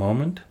at the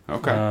moment.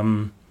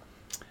 Okay.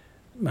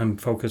 I'm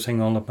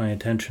focusing all of my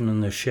attention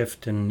on the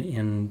shift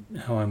in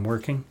how I'm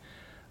working.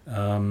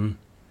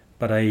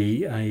 But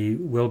I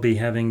will be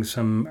having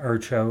some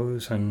art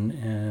shows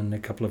and a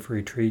couple of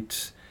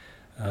retreats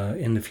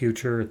in the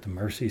future at the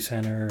Mercy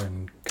Center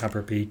and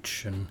Copper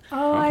Beach and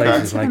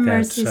places like that.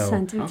 Mercy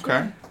Center too.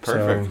 Okay,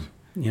 perfect.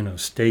 So,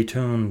 stay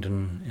tuned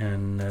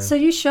and. So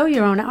you show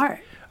your own art.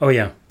 Oh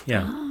yeah.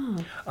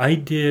 Oh. I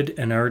did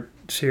an art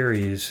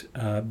series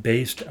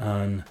based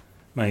on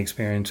my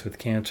experience with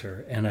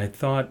cancer, and I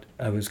thought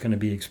I was going to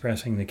be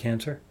expressing the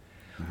cancer.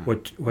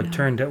 What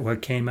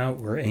came out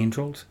were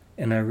angels,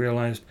 and I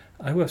realized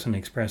I wasn't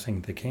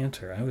expressing the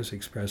cancer. I was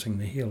expressing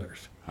the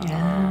healers.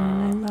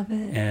 Yeah, I love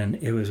it. And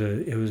it was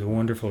a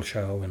wonderful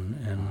show, and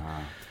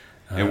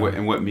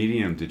what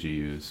medium did you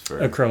use for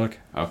acrylic?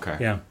 Okay.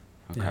 Yeah.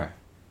 Okay.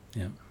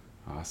 Yeah.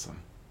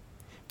 Awesome.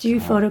 Do you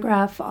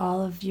photograph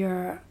all of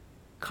your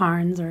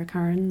cairns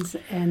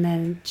and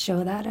then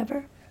show that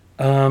ever?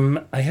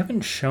 I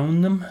haven't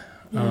shown them,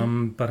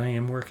 but I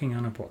am working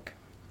on a book.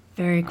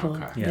 Very cool.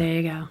 Okay. Yeah. There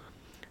you go.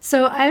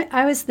 So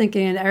I was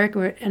thinking, and Eric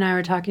and I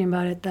were talking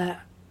about it,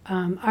 that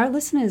our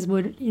listeners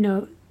would,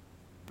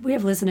 we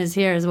have listeners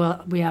here as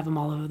well. We have them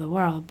all over the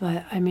world.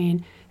 But, I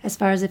mean, as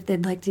far as if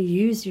they'd like to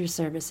use your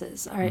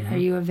services, are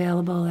you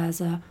available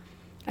as a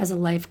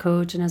life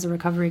coach and as a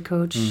recovery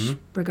coach,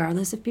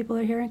 regardless if people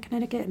are here in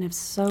Connecticut? And if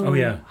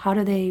so, how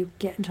do they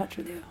get in touch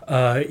with you?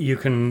 You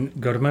can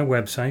go to my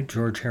website,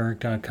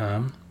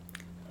 georgeherrick.com.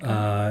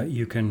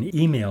 You can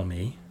email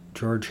me,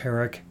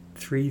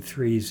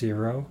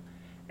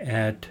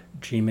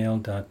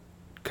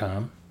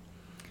 georgeherrick330@gmail.com.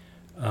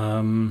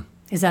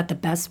 Is that the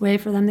best way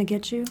for them to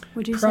get you,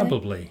 would you say?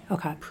 Probably.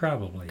 Okay.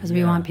 Probably. Because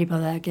we want people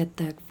that get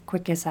the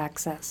quickest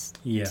access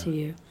to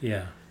you.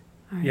 Yeah.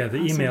 Right, the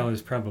awesome. email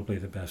is probably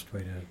the best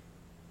way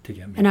to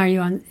get me. And are you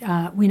on,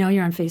 we know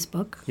you're on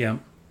Facebook. Yeah.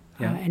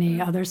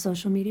 Any other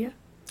social media?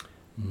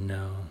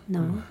 No.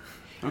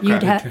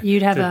 Okay.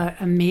 You'd have an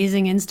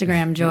amazing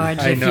Instagram, George,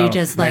 if you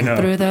just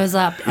threw those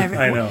up.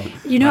 I know.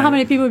 You know how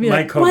many people would be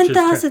like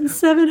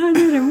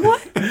 1,700 and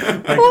what?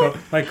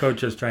 My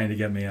coach is trying to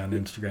get me on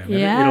Instagram.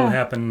 Yeah. It'll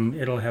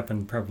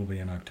happen probably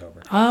in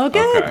October. Oh,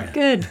 good, Okay.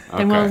 good.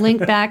 Then we'll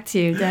link back to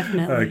you,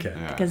 definitely. Okay.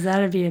 Yeah. Because that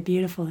would be a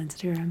beautiful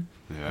Instagram.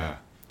 Yeah.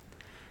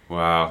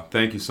 Wow.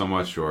 Thank you so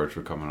much, George,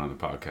 for coming on the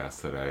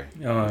podcast today.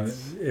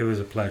 It was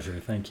a pleasure.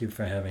 Thank you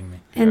for having me.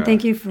 And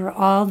thank you for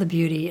all the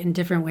beauty in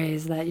different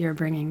ways that you're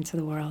bringing to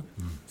the world.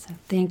 So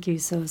thank you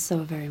so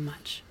very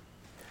much.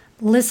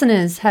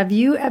 Listeners, have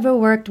you ever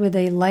worked with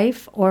a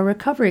life or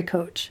recovery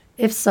coach?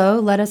 If so,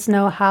 let us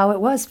know how it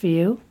was for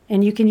you.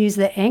 And you can use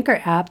the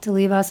Anchor app to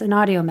leave us an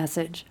audio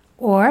message.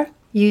 Or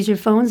use your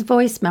phone's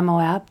voice memo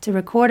app to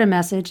record a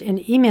message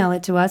and email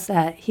it to us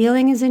at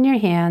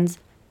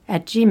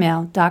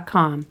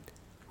healingisinyourhands@gmail.com.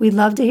 We'd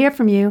love to hear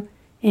from you,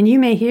 and you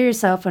may hear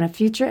yourself on a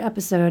future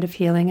episode of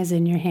Healing is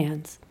in Your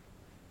Hands.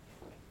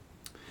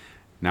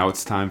 Now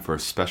it's time for a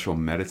special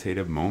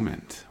meditative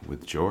moment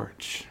with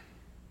George.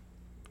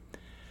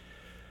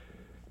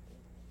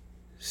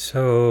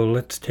 So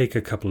let's take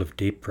a couple of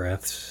deep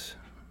breaths,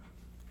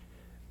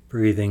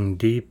 breathing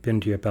deep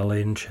into your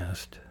belly and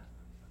chest,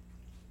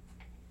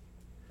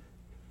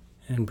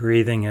 and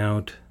breathing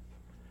out,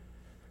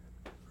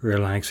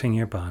 relaxing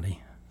your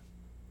body.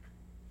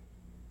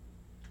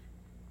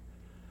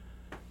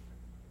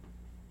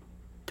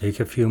 Take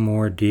a few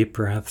more deep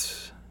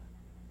breaths,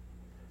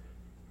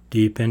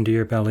 deep into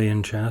your belly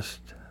and chest,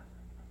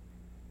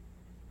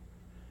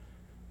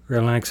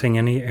 relaxing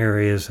any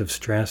areas of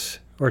stress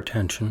or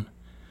tension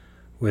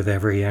with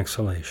every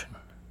exhalation.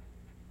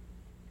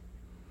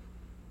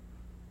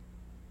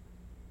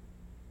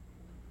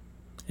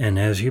 And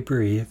as you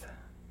breathe,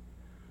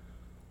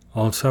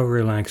 also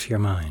relax your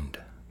mind.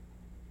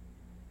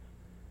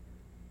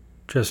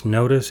 Just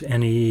notice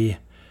any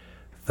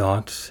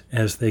thoughts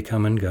as they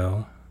come and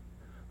go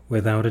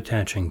without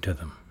attaching to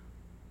them.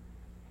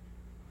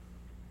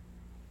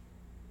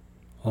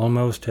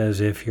 Almost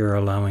as if you're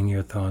allowing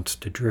your thoughts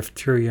to drift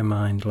through your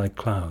mind like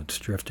clouds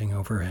drifting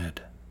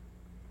overhead.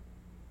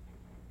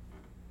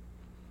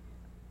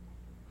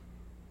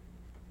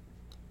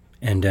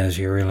 And as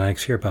you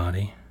relax your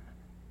body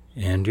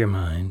and your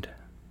mind,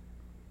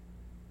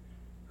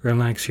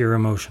 relax your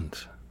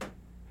emotions.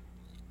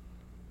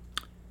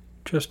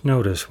 Just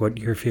notice what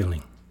you're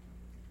feeling.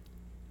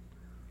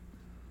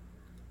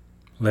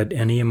 Let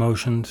any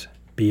emotions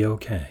be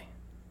okay.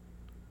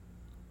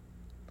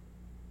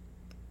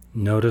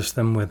 Notice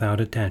them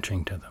without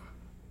attaching to them.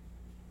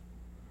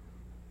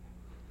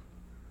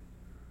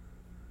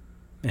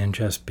 And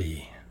just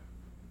be.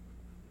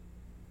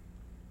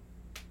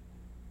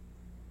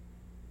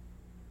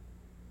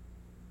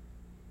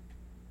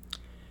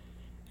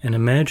 And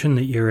imagine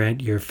that you're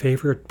at your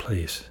favorite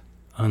place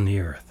on the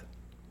earth.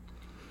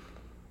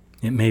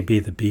 It may be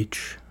the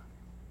beach.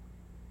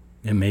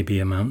 It may be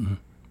a mountain.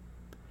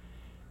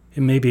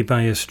 It may be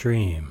by a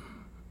stream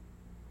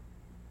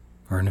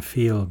or in a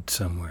field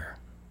somewhere.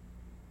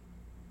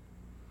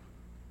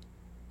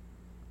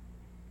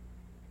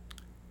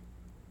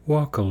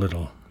 Walk a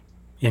little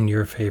in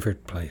your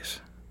favorite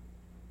place.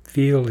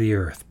 Feel the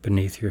earth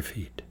beneath your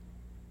feet.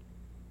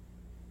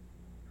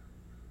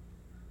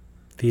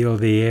 Feel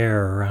the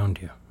air around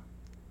you.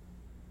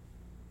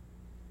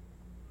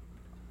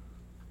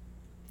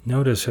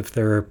 Notice if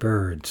there are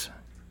birds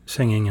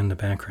singing in the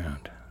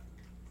background.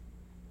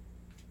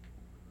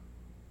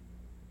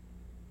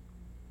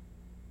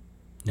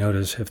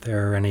 Notice if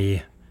there are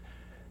any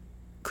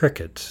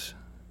crickets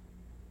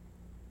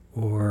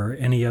or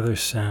any other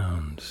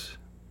sounds.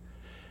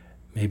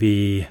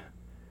 Maybe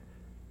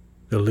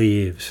the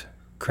leaves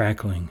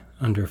crackling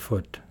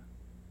underfoot,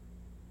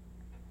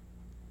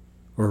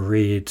 or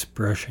reeds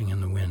brushing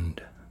in the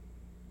wind.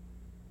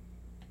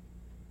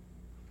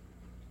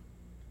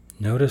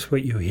 Notice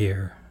what you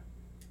hear.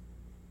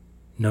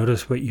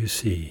 Notice what you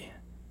see.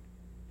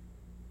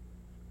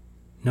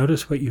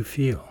 Notice what you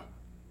feel.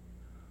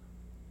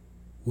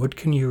 What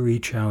can you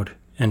reach out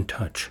and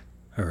touch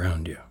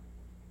around you?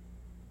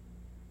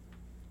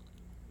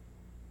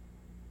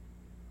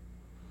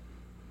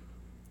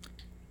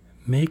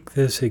 Make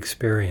this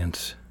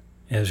experience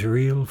as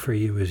real for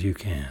you as you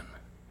can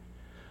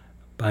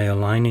by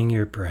aligning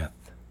your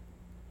breath,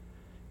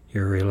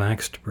 your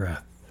relaxed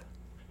breath,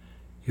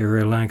 your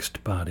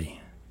relaxed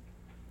body,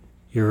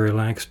 your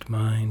relaxed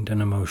mind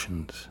and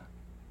emotions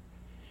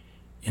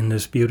in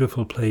this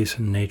beautiful place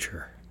in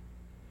nature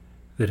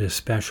that is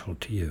special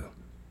to you.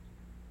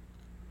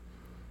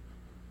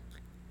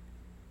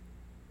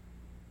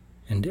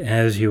 And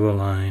as you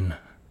align,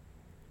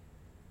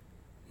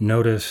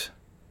 notice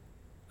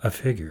a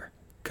figure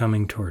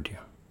coming toward you.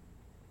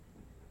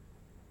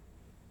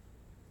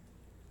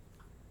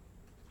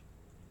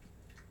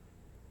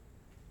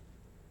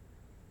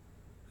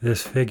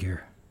 This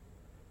figure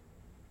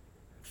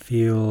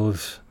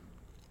feels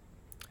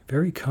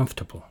very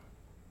comfortable.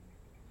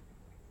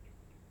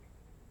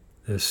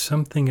 There's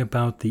something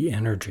about the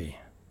energy.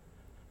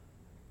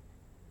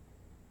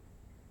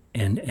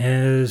 And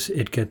as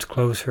it gets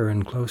closer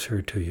and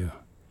closer to you,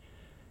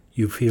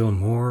 you feel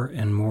more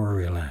and more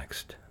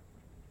relaxed.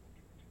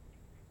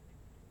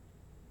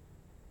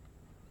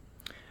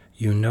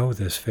 You know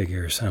this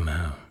figure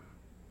somehow,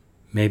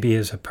 maybe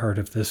as a part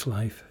of this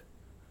life,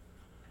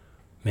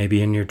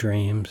 maybe in your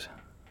dreams,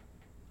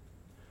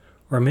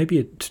 or maybe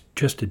it's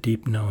just a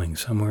deep knowing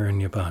somewhere in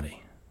your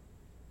body.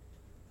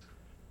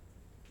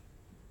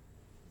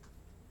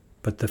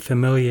 But the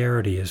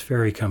familiarity is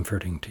very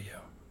comforting to you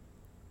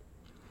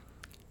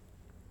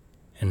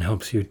and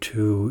helps you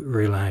to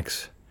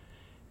relax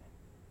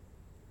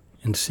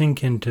and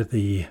sink into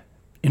the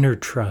inner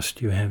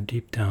trust you have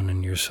deep down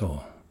in your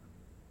soul.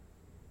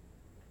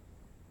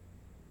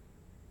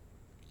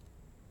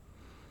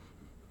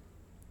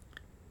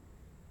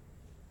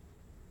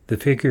 The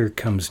figure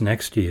comes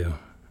next to you,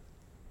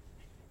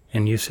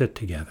 and you sit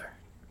together.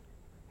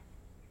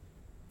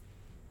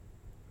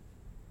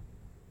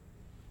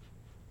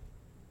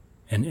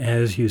 And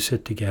as you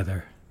sit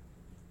together,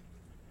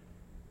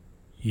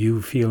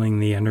 you feeling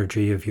the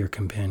energy of your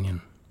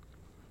companion,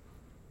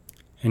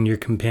 and your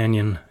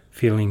companion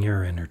feeling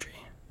your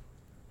energy.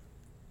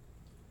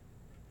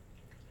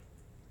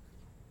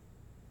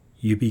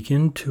 You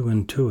begin to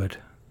intuit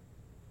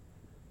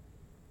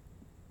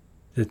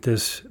that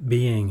this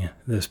being,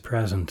 this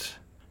presence,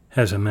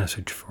 has a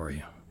message for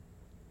you.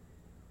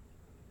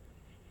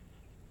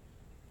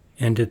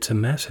 And it's a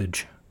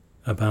message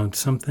about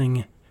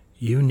something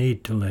you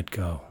need to let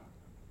go.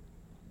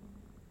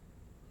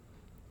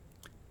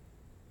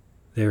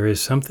 There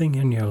is something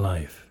in your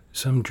life,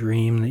 some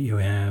dream that you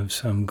have,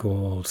 some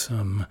goal,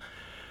 some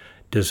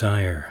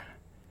desire,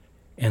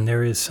 and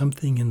there is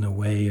something in the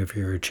way of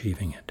your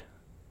achieving it.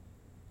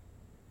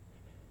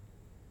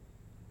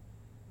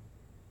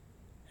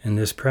 And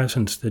this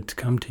presence that's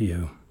come to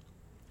you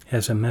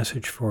has a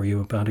message for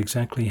you about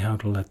exactly how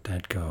to let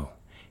that go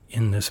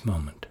in this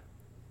moment.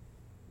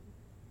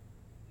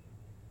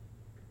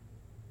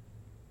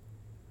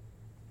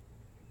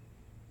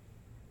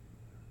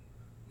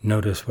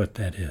 Notice what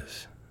that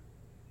is.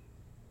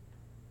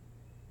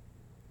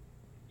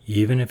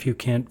 Even if you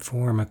can't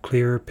form a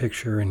clearer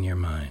picture in your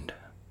mind,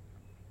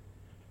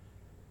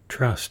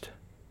 trust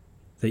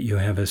that you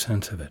have a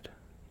sense of it.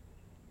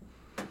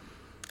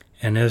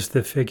 And as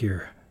the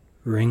figure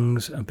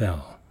rings a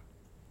bell,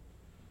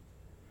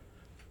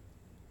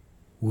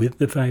 with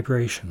the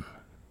vibration,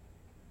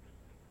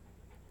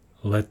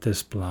 let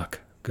this block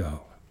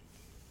go.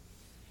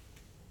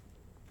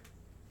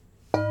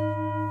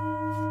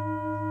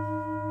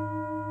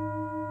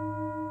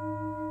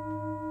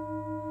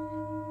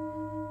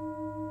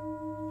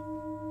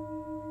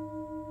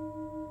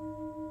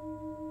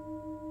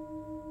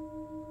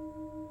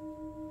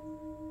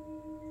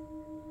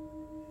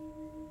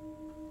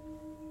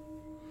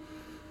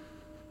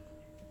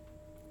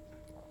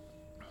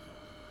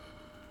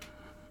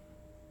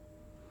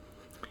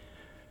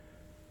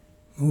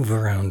 Move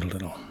around a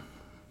little.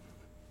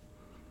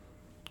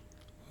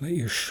 Let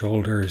your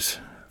shoulders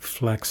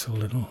flex a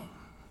little.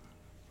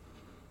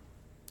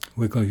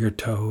 Wiggle your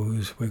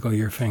toes, wiggle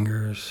your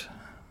fingers.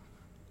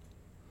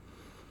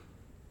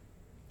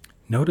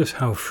 Notice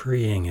how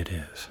freeing it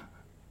is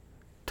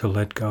to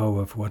let go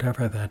of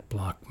whatever that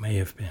block may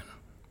have been.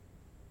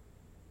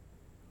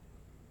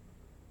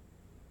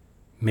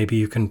 Maybe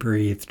you can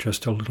breathe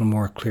just a little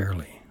more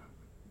clearly.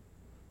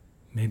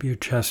 Maybe your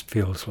chest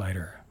feels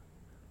lighter.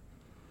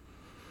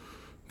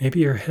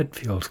 Maybe your head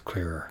feels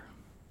clearer.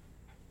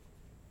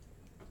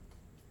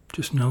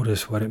 Just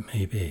notice what it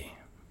may be.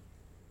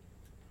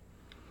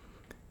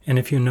 And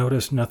if you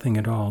notice nothing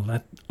at all,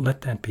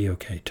 let that be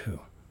okay too.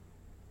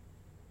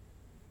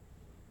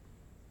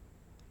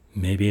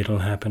 Maybe it'll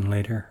happen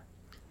later.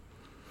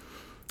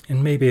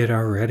 And maybe it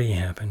already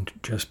happened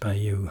just by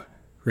you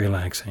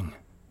relaxing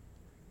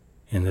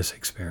in this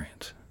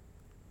experience.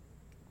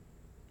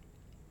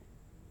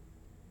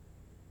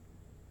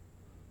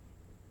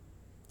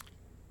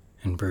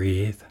 And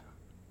breathe.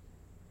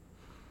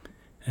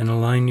 And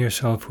align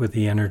yourself with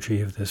the energy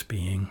of this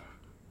being.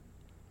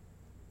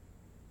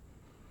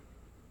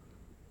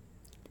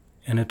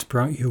 And it's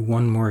brought you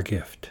one more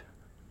gift.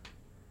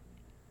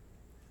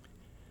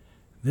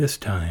 This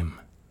time,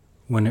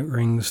 when it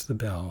rings the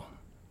bell,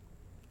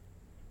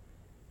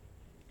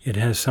 it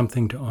has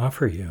something to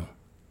offer you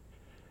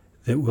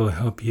that will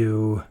help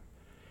you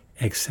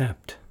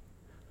accept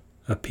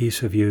a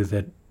piece of you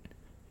that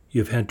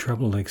you've had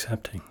trouble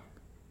accepting.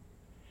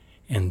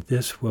 And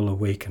this will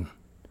awaken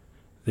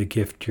the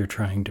gift you're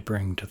trying to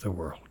bring to the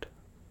world.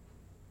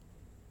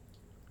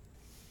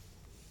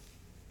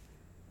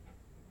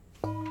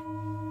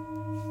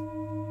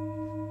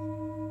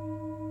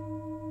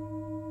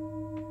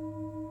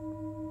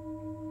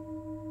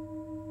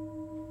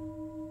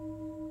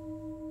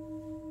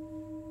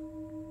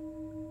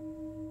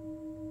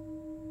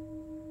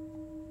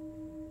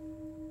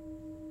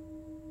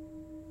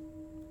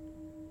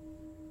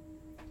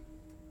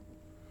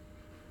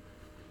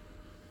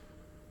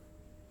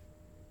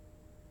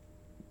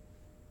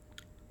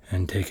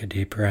 And take a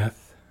deep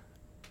breath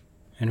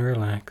and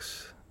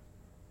relax.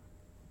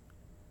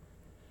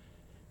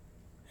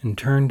 And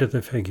turn to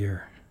the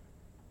figure.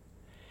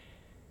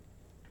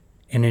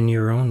 And in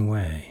your own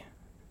way,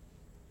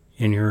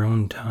 in your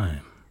own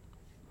time,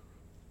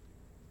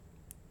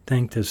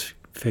 thank this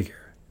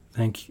figure.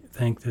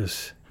 Thank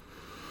this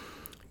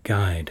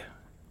guide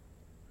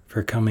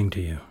for coming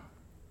to you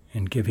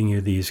and giving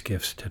you these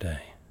gifts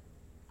today.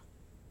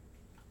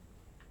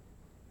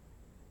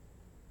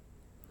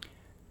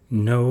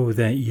 Know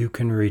that you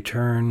can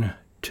return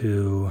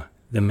to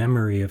the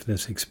memory of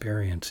this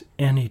experience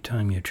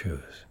anytime you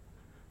choose,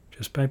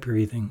 just by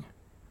breathing,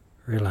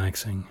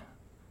 relaxing,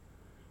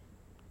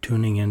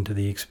 tuning into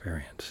the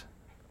experience.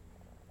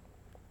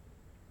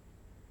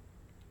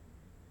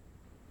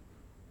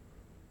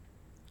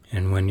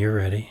 And when you're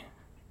ready,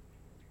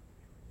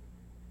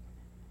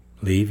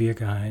 leave your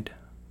guide,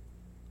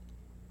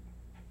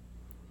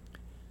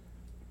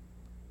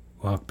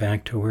 walk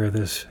back to where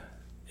this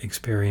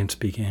experience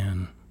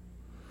began.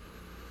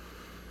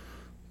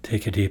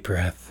 Take a deep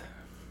breath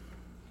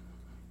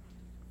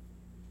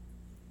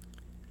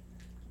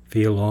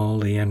Feel all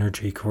the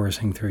energy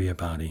coursing through your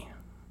body.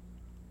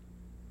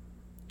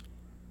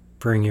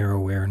 Bring your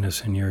awareness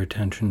and your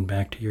attention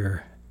back to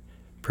your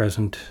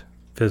present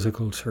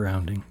physical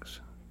surroundings.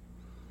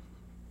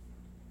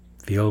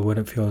 Feel what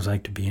it feels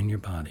like to be in your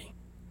body.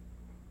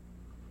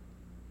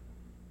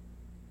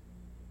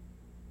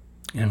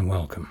 And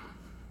welcome.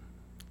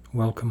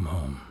 Welcome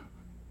home.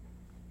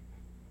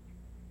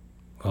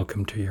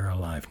 Welcome to your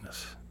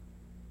aliveness.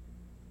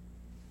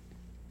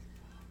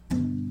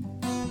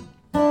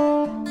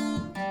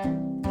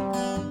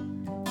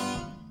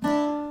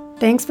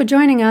 Thanks for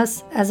joining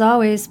us. As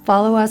always,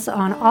 follow us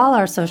on all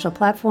our social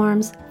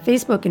platforms,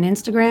 Facebook and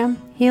Instagram,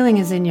 Healing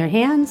is in Your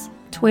Hands,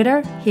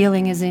 Twitter,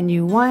 Healing is in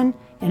You 1,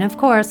 and of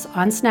course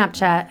on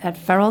Snapchat at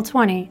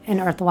Feral20 and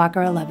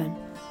Earthwalker11.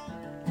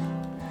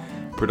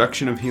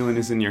 Production of Healing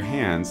is in Your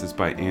Hands is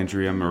by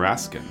Andrea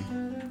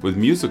Maraskin, with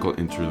musical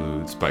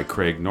interludes by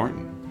Craig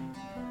Norton.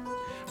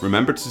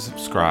 Remember to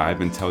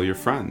subscribe and tell your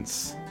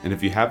friends. And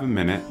if you have a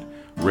minute,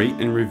 rate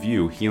and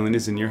review Healing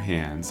is in Your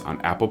Hands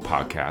on Apple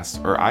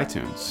Podcasts or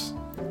iTunes.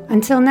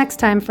 Until next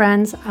time,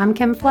 friends, I'm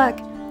Kim Fleck.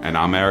 And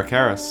I'm Eric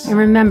Harris. And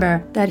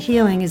remember that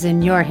healing is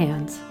in your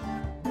hands.